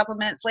table a couple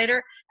minutes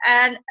later,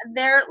 and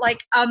they're like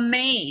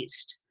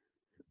amazed.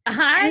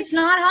 And it's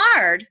not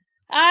hard.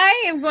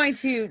 I am going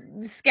to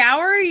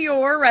scour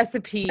your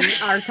recipe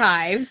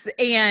archives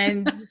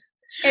and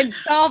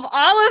solve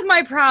all of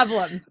my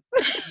problems.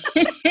 But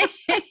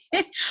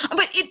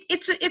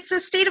it's a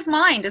state of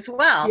mind as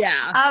well.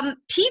 Yeah.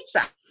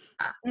 Pizza.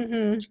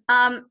 I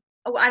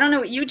don't know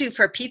what you do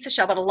for a pizza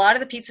shell, but a lot of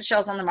the pizza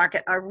shells on the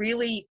market are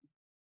really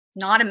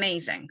not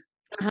amazing.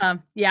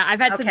 Yeah,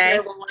 I've had some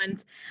terrible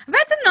ones. I've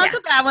had some not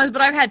so bad ones,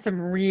 but I've had some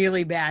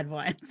really bad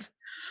ones.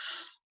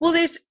 Well,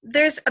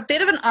 there's a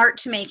bit of an art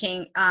to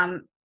making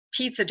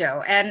pizza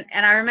dough, and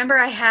I remember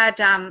I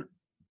had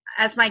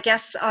as my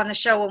guests on the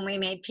show when we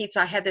made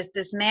pizza, I had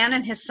this man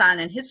and his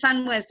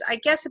son was, I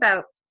guess,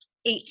 about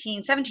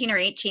 17 or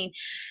 18,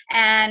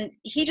 and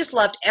he just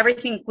loved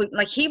everything gluten.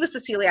 Like, he was the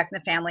celiac in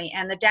the family,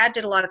 and the dad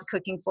did a lot of the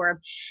cooking for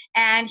him,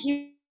 and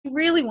he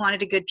really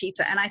wanted a good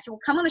pizza. And I said, well,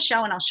 come on the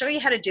show and I'll show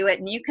you how to do it,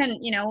 and you can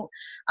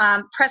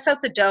press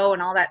out the dough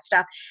and all that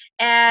stuff.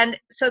 And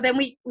so then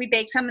we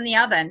baked some in the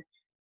oven.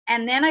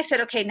 And then I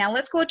said, okay, now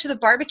let's go to the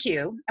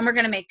barbecue and we're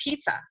going to make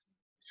pizza.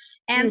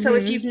 And so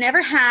if you've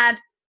never had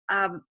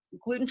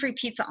gluten-free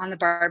pizza on the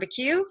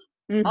barbecue,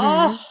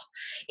 oh,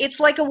 it's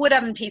like a wood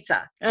oven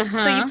pizza. So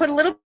you put a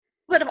little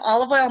bit of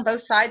olive oil on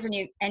both sides, and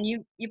you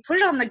put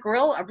it on the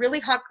grill, a really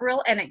hot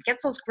grill, and it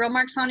gets those grill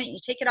marks on it. You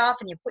take it off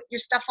and you put your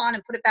stuff on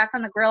and put it back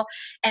on the grill,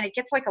 and it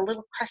gets like a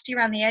little crusty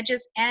around the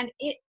edges, and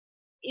it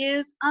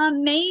is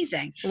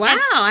amazing. Wow,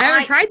 I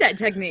haven't tried that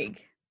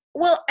technique.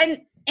 Well, and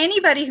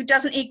anybody who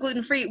doesn't eat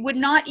gluten-free would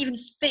not even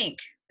think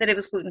that it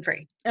was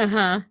gluten-free.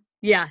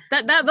 Yeah,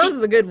 those are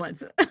the good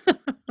ones.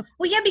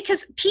 Well, yeah,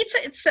 because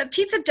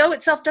pizza dough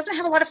itself doesn't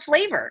have a lot of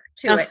flavor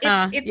to it.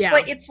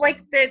 It's like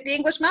the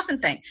English muffin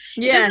thing.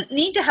 It doesn't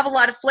need to have a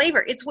lot of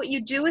flavor. It's what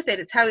you do with it.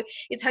 It's how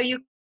you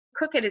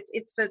cook it.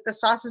 It's the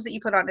sauces that you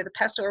put on it, the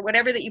pesto or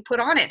whatever that you put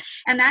on it,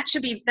 and that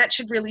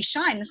should really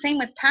shine. The same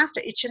with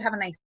pasta. It should have a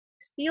nice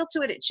feel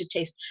to it. It should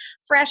taste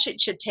fresh.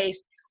 It should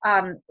taste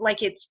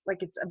like it's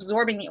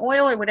absorbing the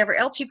oil or whatever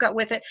else you've got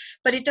with it,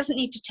 but it doesn't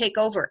need to take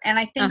over. And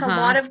I think a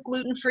lot of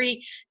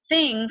gluten-free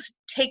things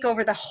take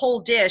over the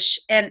whole dish,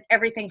 and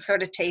everything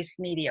sort of tastes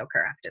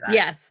mediocre after that.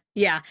 Yes.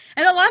 Yeah.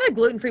 And a lot of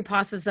gluten-free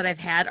pastas that I've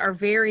had are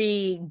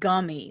very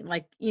gummy.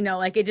 Like,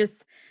 like it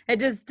just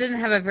didn't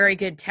have a very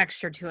good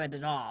texture to it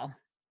at all.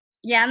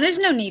 Yeah. And there's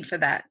no need for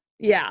that.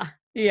 Yeah.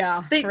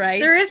 Yeah. Right.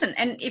 There isn't.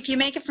 And if you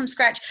make it from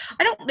scratch,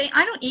 I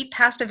don't eat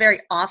pasta very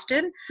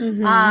often.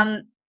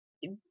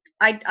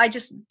 I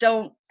just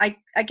don't, I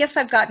guess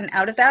I've gotten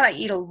out of that. I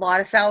eat a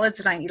lot of salads,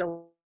 and I eat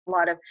a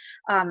lot of,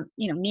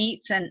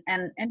 meats, and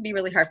it'd be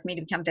really hard for me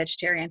to become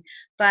vegetarian,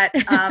 but,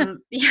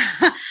 yeah,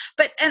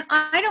 and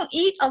I don't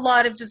eat a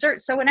lot of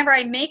desserts. So whenever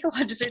I make a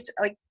lot of desserts,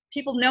 like,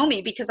 people know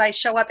me because I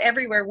show up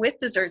everywhere with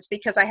desserts,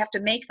 because I have to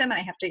make them, and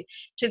I have to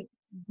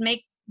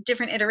make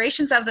different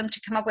iterations of them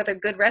to come up with a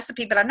good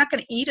recipe, but I'm not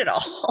going to eat it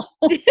all.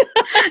 So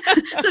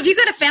if you've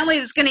got a family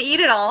that's going to eat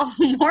it all,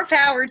 more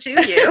power to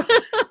you.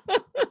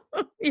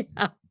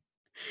 Yeah.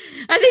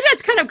 I think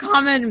that's kind of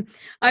common.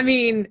 I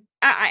mean,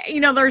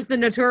 there's the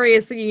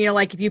notorious,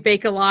 like, if you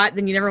bake a lot,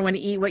 then you never want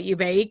to eat what you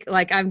bake.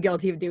 Like, I'm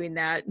guilty of doing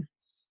that.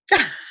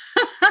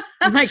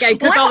 Like, I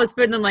cook all this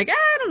food, and I'm like,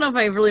 I don't know if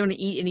I really want to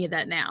eat any of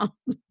that now.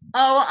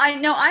 Oh, I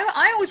know.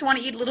 I always want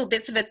to eat little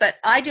bits of it, but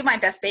I do my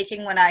best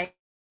baking when I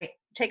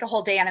take a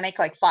whole day and I make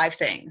like 5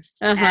 things.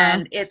 And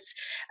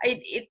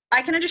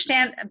I can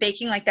understand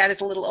baking like that is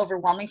a little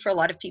overwhelming for a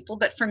lot of people,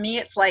 but for me,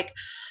 it's like,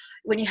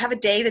 when you have a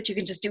day that you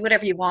can just do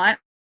whatever you want,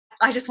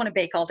 I just want to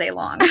bake all day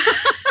long.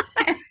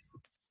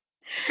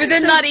 But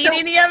then not eat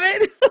any of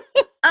it?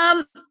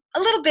 A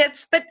little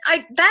bits, but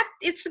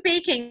it's the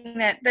baking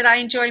that I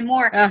enjoy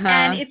more.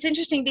 And it's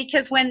interesting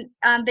because when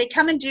they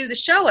come and do the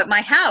show at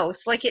my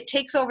house, like, it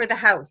takes over the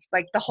house,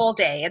 like, the whole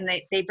day, and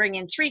they bring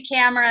in 3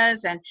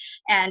 cameras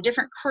and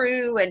different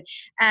crew, and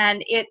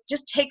it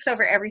just takes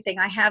over everything.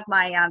 I have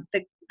my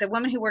the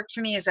woman who worked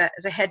for me as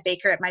a head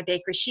baker at my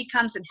bakery. She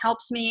comes and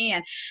helps me,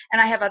 and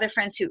I have other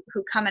friends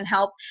who come and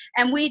help,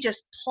 and we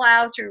just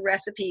plow through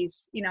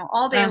recipes,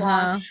 all day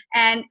long,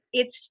 and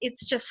it's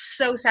just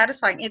so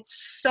satisfying.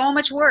 It's so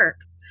much work,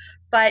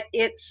 but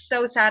it's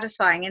so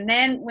satisfying. And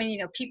then when,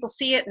 people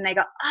see it and they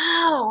go,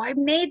 oh, I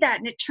made that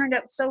and it turned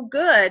out so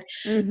good,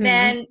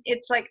 then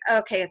it's like,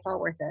 okay, it's all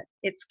worth it.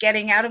 It's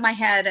getting out of my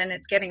head and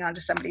it's getting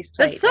onto somebody's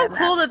plate. That's so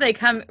cool that they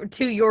come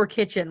to your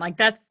kitchen. Like,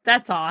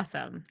 that's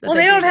awesome. Well,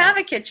 they don't have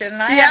a kitchen,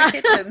 and I have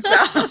a kitchen, so.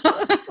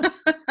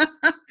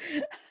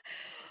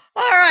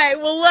 All right.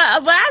 Well,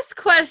 last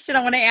question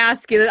I want to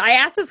ask you. I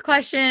ask this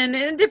question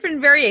in different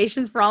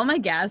variations for all my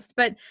guests,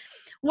 but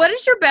What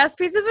is your best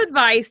piece of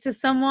advice to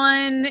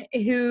someone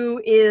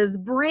who is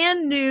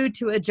brand new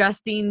to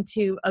adjusting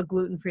to a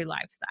gluten-free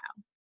lifestyle?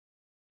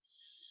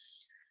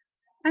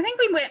 I think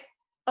we went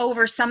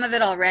over some of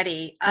it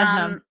already.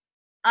 Uh-huh.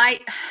 I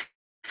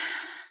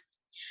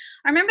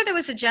I remember there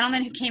was a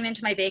gentleman who came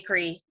into my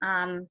bakery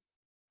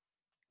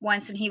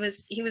once, and he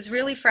was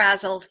really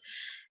frazzled,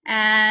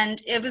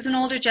 and it was an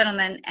older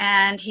gentleman,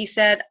 and he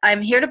said,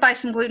 "I'm here to buy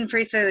some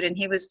gluten-free food," and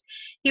he was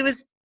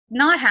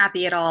not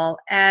happy at all,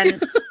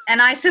 and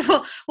I said,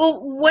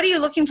 "Well, what are you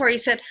looking for?" He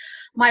said,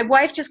 "My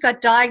wife just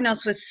got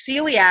diagnosed with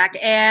celiac,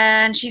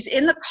 and she's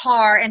in the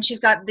car, and she's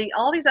got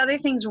all these other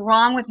things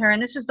wrong with her,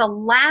 and this is the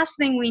last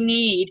thing we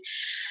need,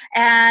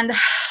 and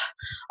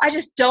I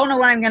just don't know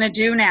what I'm going to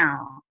do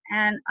now."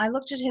 And I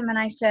looked at him and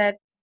I said,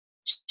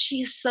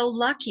 "She's so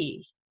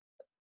lucky."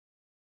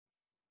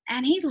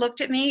 And he looked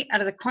at me out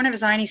of the corner of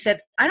his eye and he said,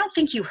 "I don't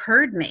think you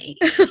heard me.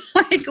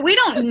 Like, we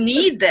don't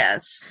need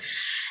this."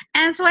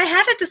 And so I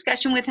had a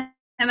discussion with him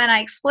and I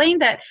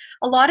explained that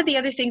a lot of the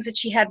other things that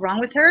she had wrong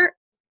with her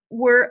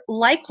were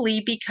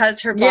likely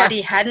because her Yeah.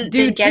 body hadn't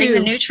Due been getting the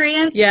to,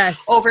 nutrients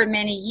yes. over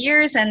many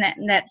years, and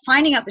that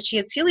finding out that she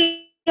had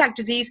celiac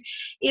disease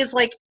is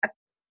like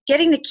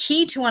getting the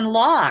key to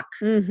unlock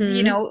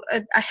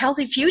Mm-hmm. a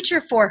healthy future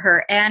for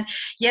her. And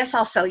yes,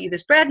 I'll sell you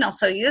this bread and I'll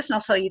sell you this and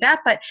I'll sell you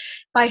that, but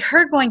by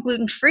her going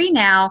gluten free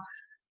now,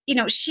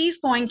 she's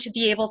going to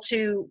be able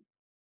to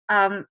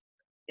um,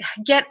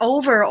 get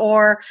over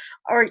or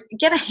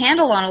get a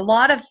handle on a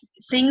lot of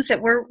things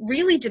that were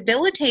really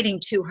debilitating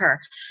to her.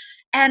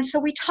 And so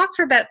we talked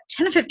for about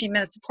 10 or 15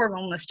 minutes. The poor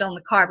woman was still in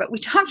the car, but we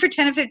talked for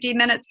 10 or 15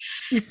 minutes.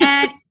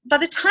 And by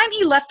the time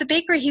he left the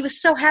bakery, he was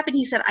so happy.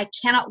 He said, "I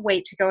cannot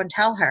wait to go and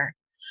tell her."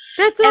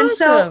 That's And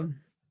so, awesome.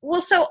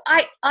 well, so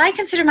I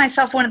consider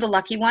myself one of the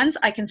lucky ones.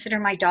 I consider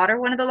my daughter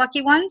one of the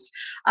lucky ones.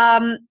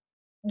 Um,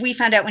 we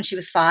found out when she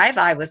was 5.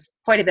 I was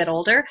quite a bit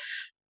older.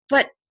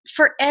 But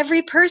for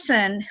every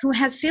person who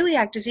has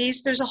celiac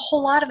disease, there's a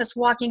whole lot of us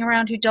walking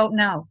around who don't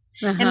know.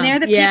 And Uh-huh. they're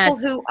the people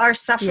Yes. who are Yeah.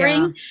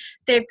 suffering.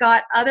 They've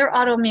got other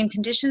autoimmune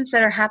conditions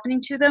that are happening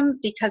to them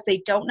because they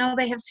don't know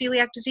they have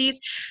celiac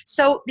disease.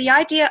 So the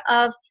idea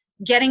of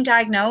getting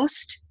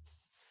diagnosed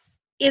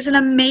is an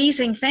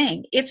amazing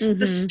thing. It's the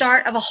Mm-hmm.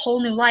 start of a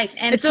whole new life.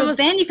 And It's so almost,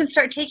 then you can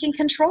start taking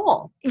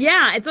control.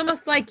 yeah, it's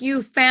almost like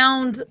you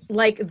found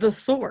like the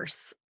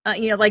source.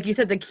 Like you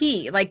said, the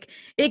key. Like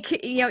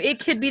it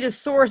could be the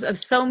source of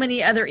so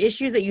many other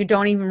issues that you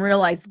don't even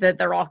realize that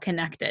they're all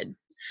connected.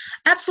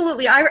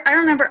 Absolutely. I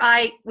remember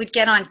I would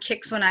get on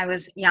kicks when I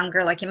was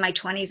younger, like in my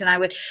 20s, and I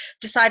would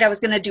decide I was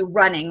going to do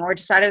running or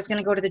decide I was going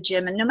to go to the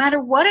gym. And no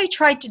matter what I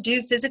tried to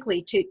do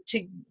physically to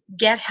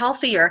get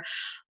healthier,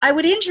 I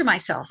would injure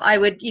myself. I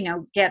would,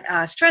 get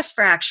a stress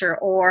fracture,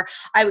 or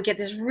I would get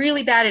this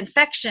really bad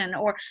infection,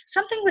 or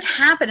something would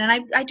happen. And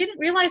I didn't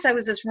realize I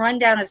was as run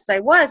down as I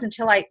was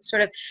until I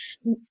sort of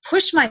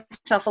pushed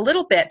myself a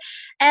little bit.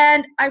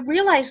 And I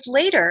realized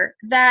later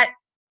that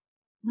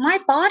my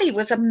body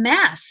was a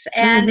mess,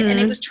 and it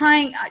Mm-hmm. was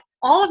trying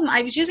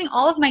I was using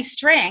all of my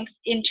strength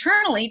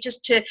internally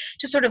just to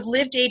sort of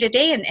live day to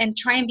day and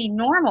try and be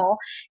normal.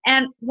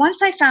 And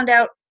once I found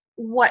out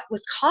what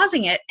was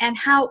causing it and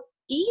how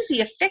easy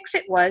a fix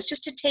it was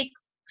just to take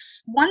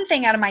one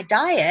thing out of my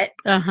diet,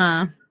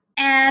 Uh-huh.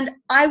 and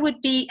I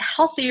would be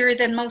healthier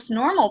than most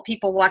normal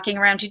people walking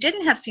around who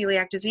didn't have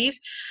celiac disease.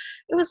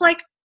 It was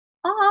like,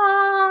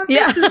 oh,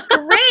 Yeah. this is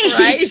great.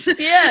 Right.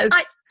 Yes.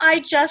 I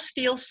just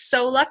feel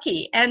so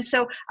lucky. And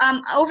so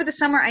over the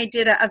summer, I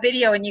did a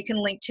video, and you can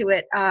link to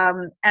it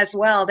as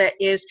well, that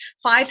is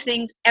 5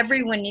 things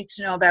everyone needs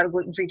to know about a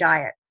gluten-free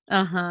diet.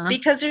 Uh-huh.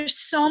 Because there's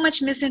so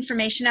much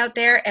misinformation out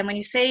there. And when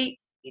you say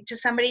to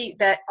somebody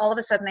that all of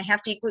a sudden they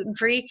have to eat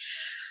gluten-free,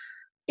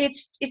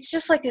 it's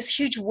just like this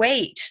huge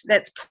weight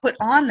that's put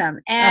on them.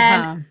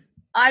 And Uh-huh.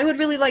 I would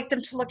really like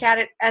them to look at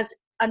it as,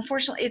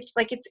 unfortunately, it's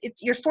like it's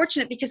you're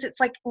fortunate because it's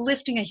like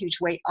lifting a huge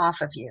weight off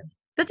of you.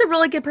 That's a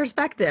really good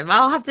perspective.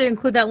 I'll have to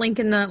include that link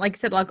in the, like I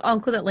said, like I'll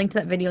include that link to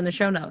that video in the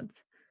show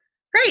notes.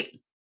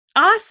 Great.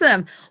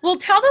 Awesome. Well,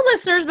 tell the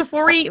listeners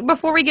before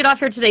we get off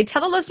here today,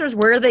 tell the listeners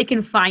where they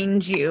can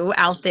find you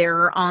out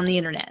there on the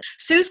internet.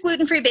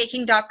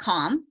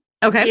 Sue'sGlutenFreeBaking.com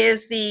Okay.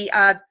 is the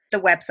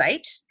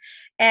website,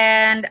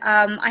 and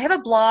I have a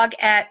blog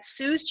at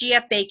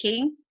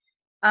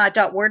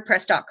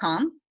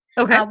Sue'sGFBaking.wordpress.com.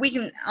 Okay.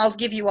 I'll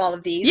give you all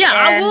of these. Yeah,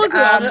 I will And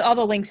include all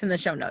the links in the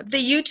show notes. the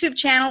YouTube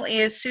channel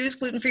is Sue's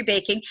Gluten Free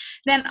Baking.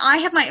 Then I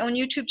have my own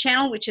YouTube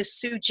channel, which is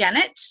Sue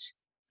Jennett.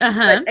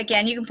 Uh-huh. But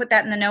again, you can put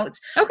that in the notes.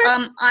 Okay.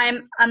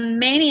 I'm a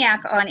maniac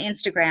on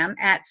Instagram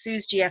at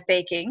Sue's GF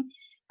Baking.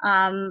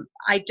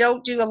 I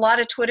don't do a lot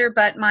of Twitter,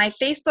 but my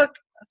Facebook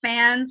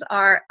fans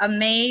are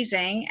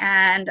amazing,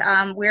 and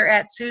we're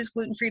at Sue's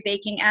Gluten Free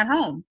Baking at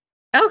home.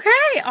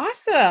 Okay,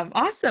 awesome.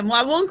 Awesome.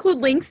 Well, I will include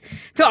links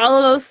to all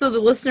of those so the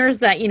listeners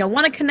that,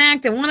 want to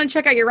connect and want to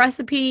check out your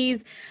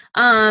recipes,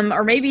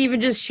 or maybe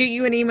even just shoot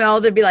you an email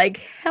to be like,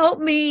 help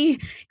me,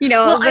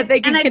 Well, that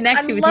they can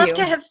connect with you.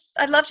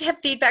 I'd love to have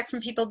feedback from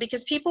people,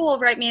 because people will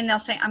write me and they'll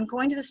say, I'm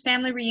going to this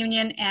family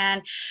reunion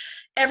and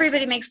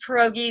everybody makes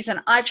pierogies and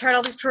I've tried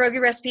all these pierogi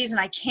recipes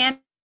and I can't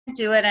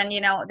do it. And,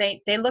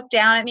 they look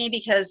down at me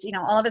because,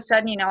 all of a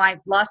sudden, I've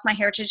lost my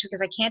heritage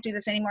because I can't do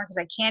this anymore because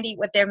I can't eat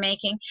what they're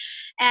making.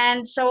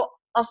 And so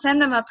I'll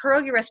send them a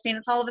pierogi recipe and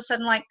it's all of a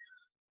sudden like,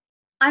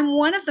 I'm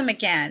one of them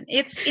again.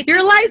 You're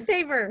a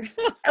lifesaver.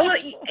 Well,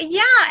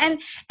 yeah,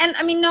 and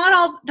I mean, not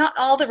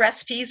all the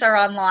recipes are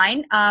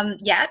online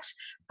yet,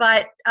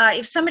 but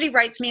if somebody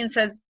writes me and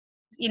says,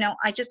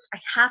 I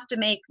have to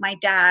make my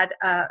dad,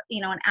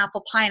 an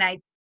apple pie,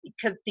 and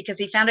because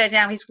he found out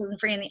now he's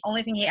gluten-free and the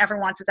only thing he ever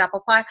wants is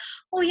apple pie.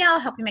 Well, yeah, I'll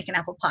help you make an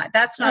apple pie.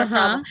 That's not a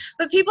problem.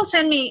 But people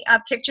send me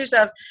pictures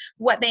of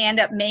what they end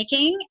up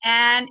making,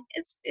 and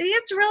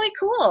it's really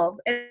cool.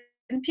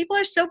 And people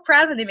are so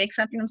proud when they make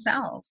something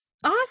themselves.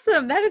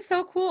 Awesome. That is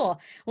so cool.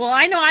 Well,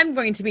 I know I'm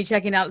going to be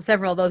checking out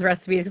several of those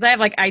recipes because I have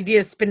like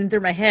ideas spinning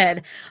through my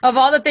head of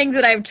all the things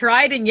that I've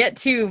tried and yet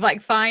to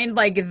like find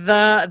like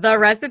the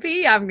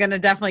recipe. I'm going to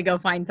definitely go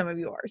find some of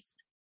yours.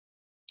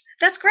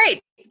 That's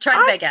great. Try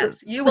the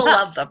baguettes. You will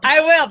love them. I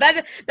will.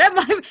 That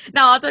might,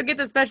 now I'll have to get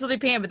the specialty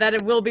pan, but that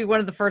will be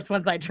one of the first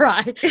ones I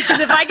try. Because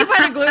if I can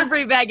find a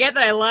gluten-free baguette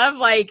that I love,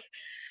 like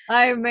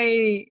I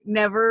may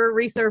never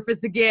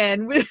resurface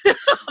again with the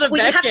Well,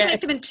 you have to make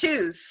them in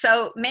twos.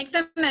 So make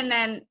them and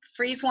then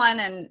freeze one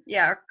and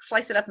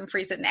slice it up and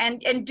freeze it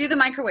and do the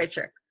microwave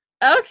trick.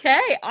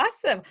 Okay,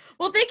 awesome.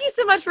 Well, thank you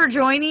so much for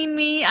joining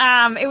me.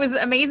 It was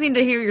amazing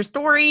to hear your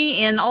story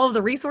and all of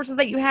the resources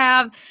that you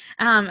have.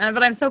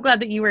 But I'm so glad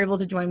that you were able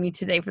to join me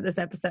today for this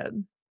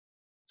episode.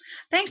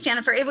 Thanks,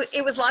 Jennifer. It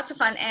was lots of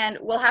fun, and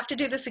we'll have to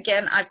do this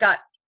again. I've got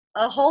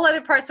a whole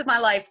other parts of my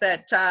life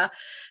that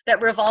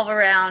revolve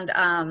around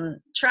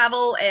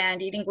travel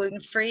and eating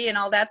gluten-free and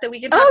all that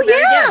we can talk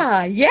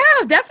about again. Yeah,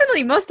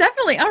 definitely. Most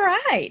definitely. All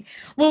right.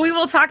 Well, we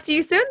will talk to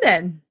you soon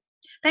then.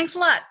 Thanks a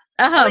lot.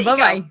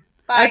 Bye-bye.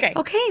 Bye.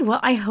 Okay. Well,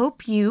 I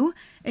hope you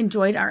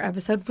enjoyed our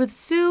episode with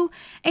Sue.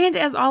 And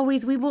as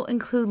always, we will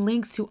include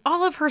links to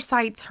all of her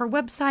sites, her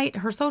website,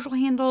 her social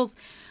handles,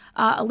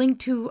 a link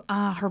to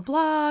her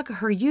blog,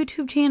 her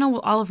YouTube channel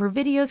with all of her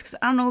videos, because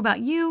I don't know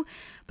about you,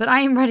 but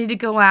I am ready to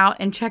go out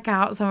and check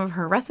out some of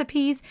her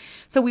recipes.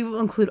 So we will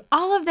include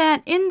all of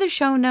that in the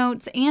show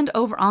notes and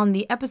over on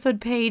the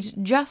episode page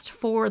just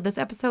for this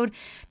episode.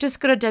 Just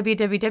go to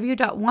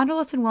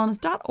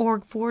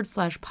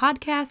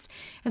www.wanderlustandwellness.org/podcast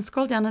and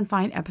scroll down and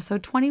find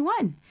episode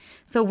 21.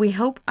 So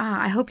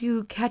I hope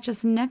you catch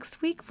us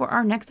next week for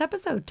our next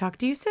episode. Talk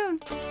to you soon.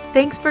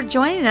 Thanks for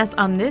joining us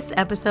on this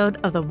episode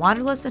of the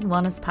Wanderlust and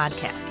Wellness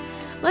Podcast.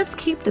 Let's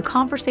keep the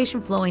conversation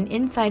flowing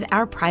inside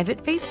our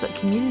private Facebook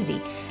community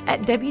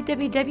at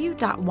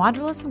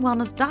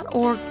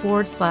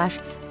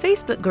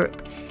www.wanderlustandwellness.org/Facebook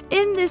group.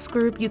 In this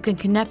group, you can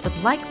connect with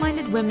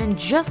like-minded women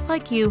just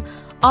like you,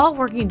 all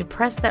working to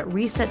press that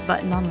reset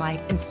button on life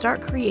and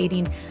start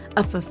creating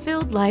a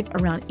fulfilled life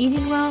around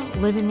eating well,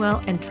 living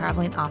well, and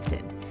traveling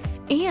often.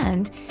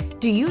 And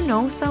do you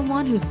know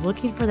someone who's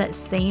looking for that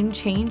same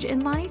change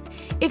in life?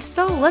 If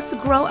so, let's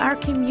grow our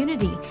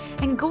community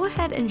and go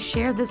ahead and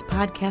share this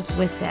podcast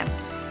with them.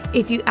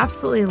 If you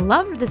absolutely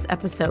loved this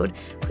episode,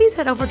 please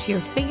head over to your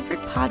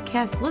favorite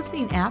podcast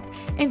listening app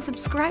and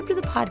subscribe to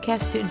the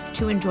podcast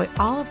to enjoy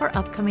all of our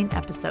upcoming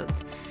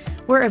episodes.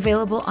 We're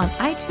available on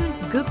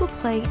iTunes, Google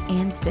Play,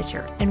 and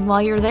Stitcher. And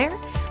while you're there,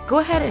 go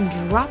ahead and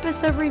drop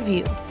us a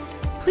review.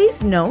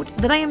 Please note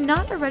that I am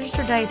not a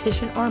registered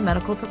dietitian or a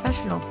medical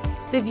professional.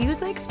 The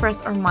views I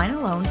express are mine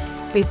alone,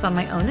 based on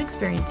my own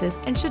experiences,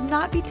 and should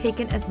not be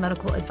taken as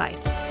medical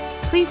advice.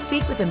 Please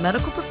speak with a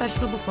medical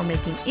professional before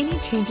making any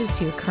changes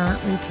to your current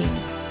routine.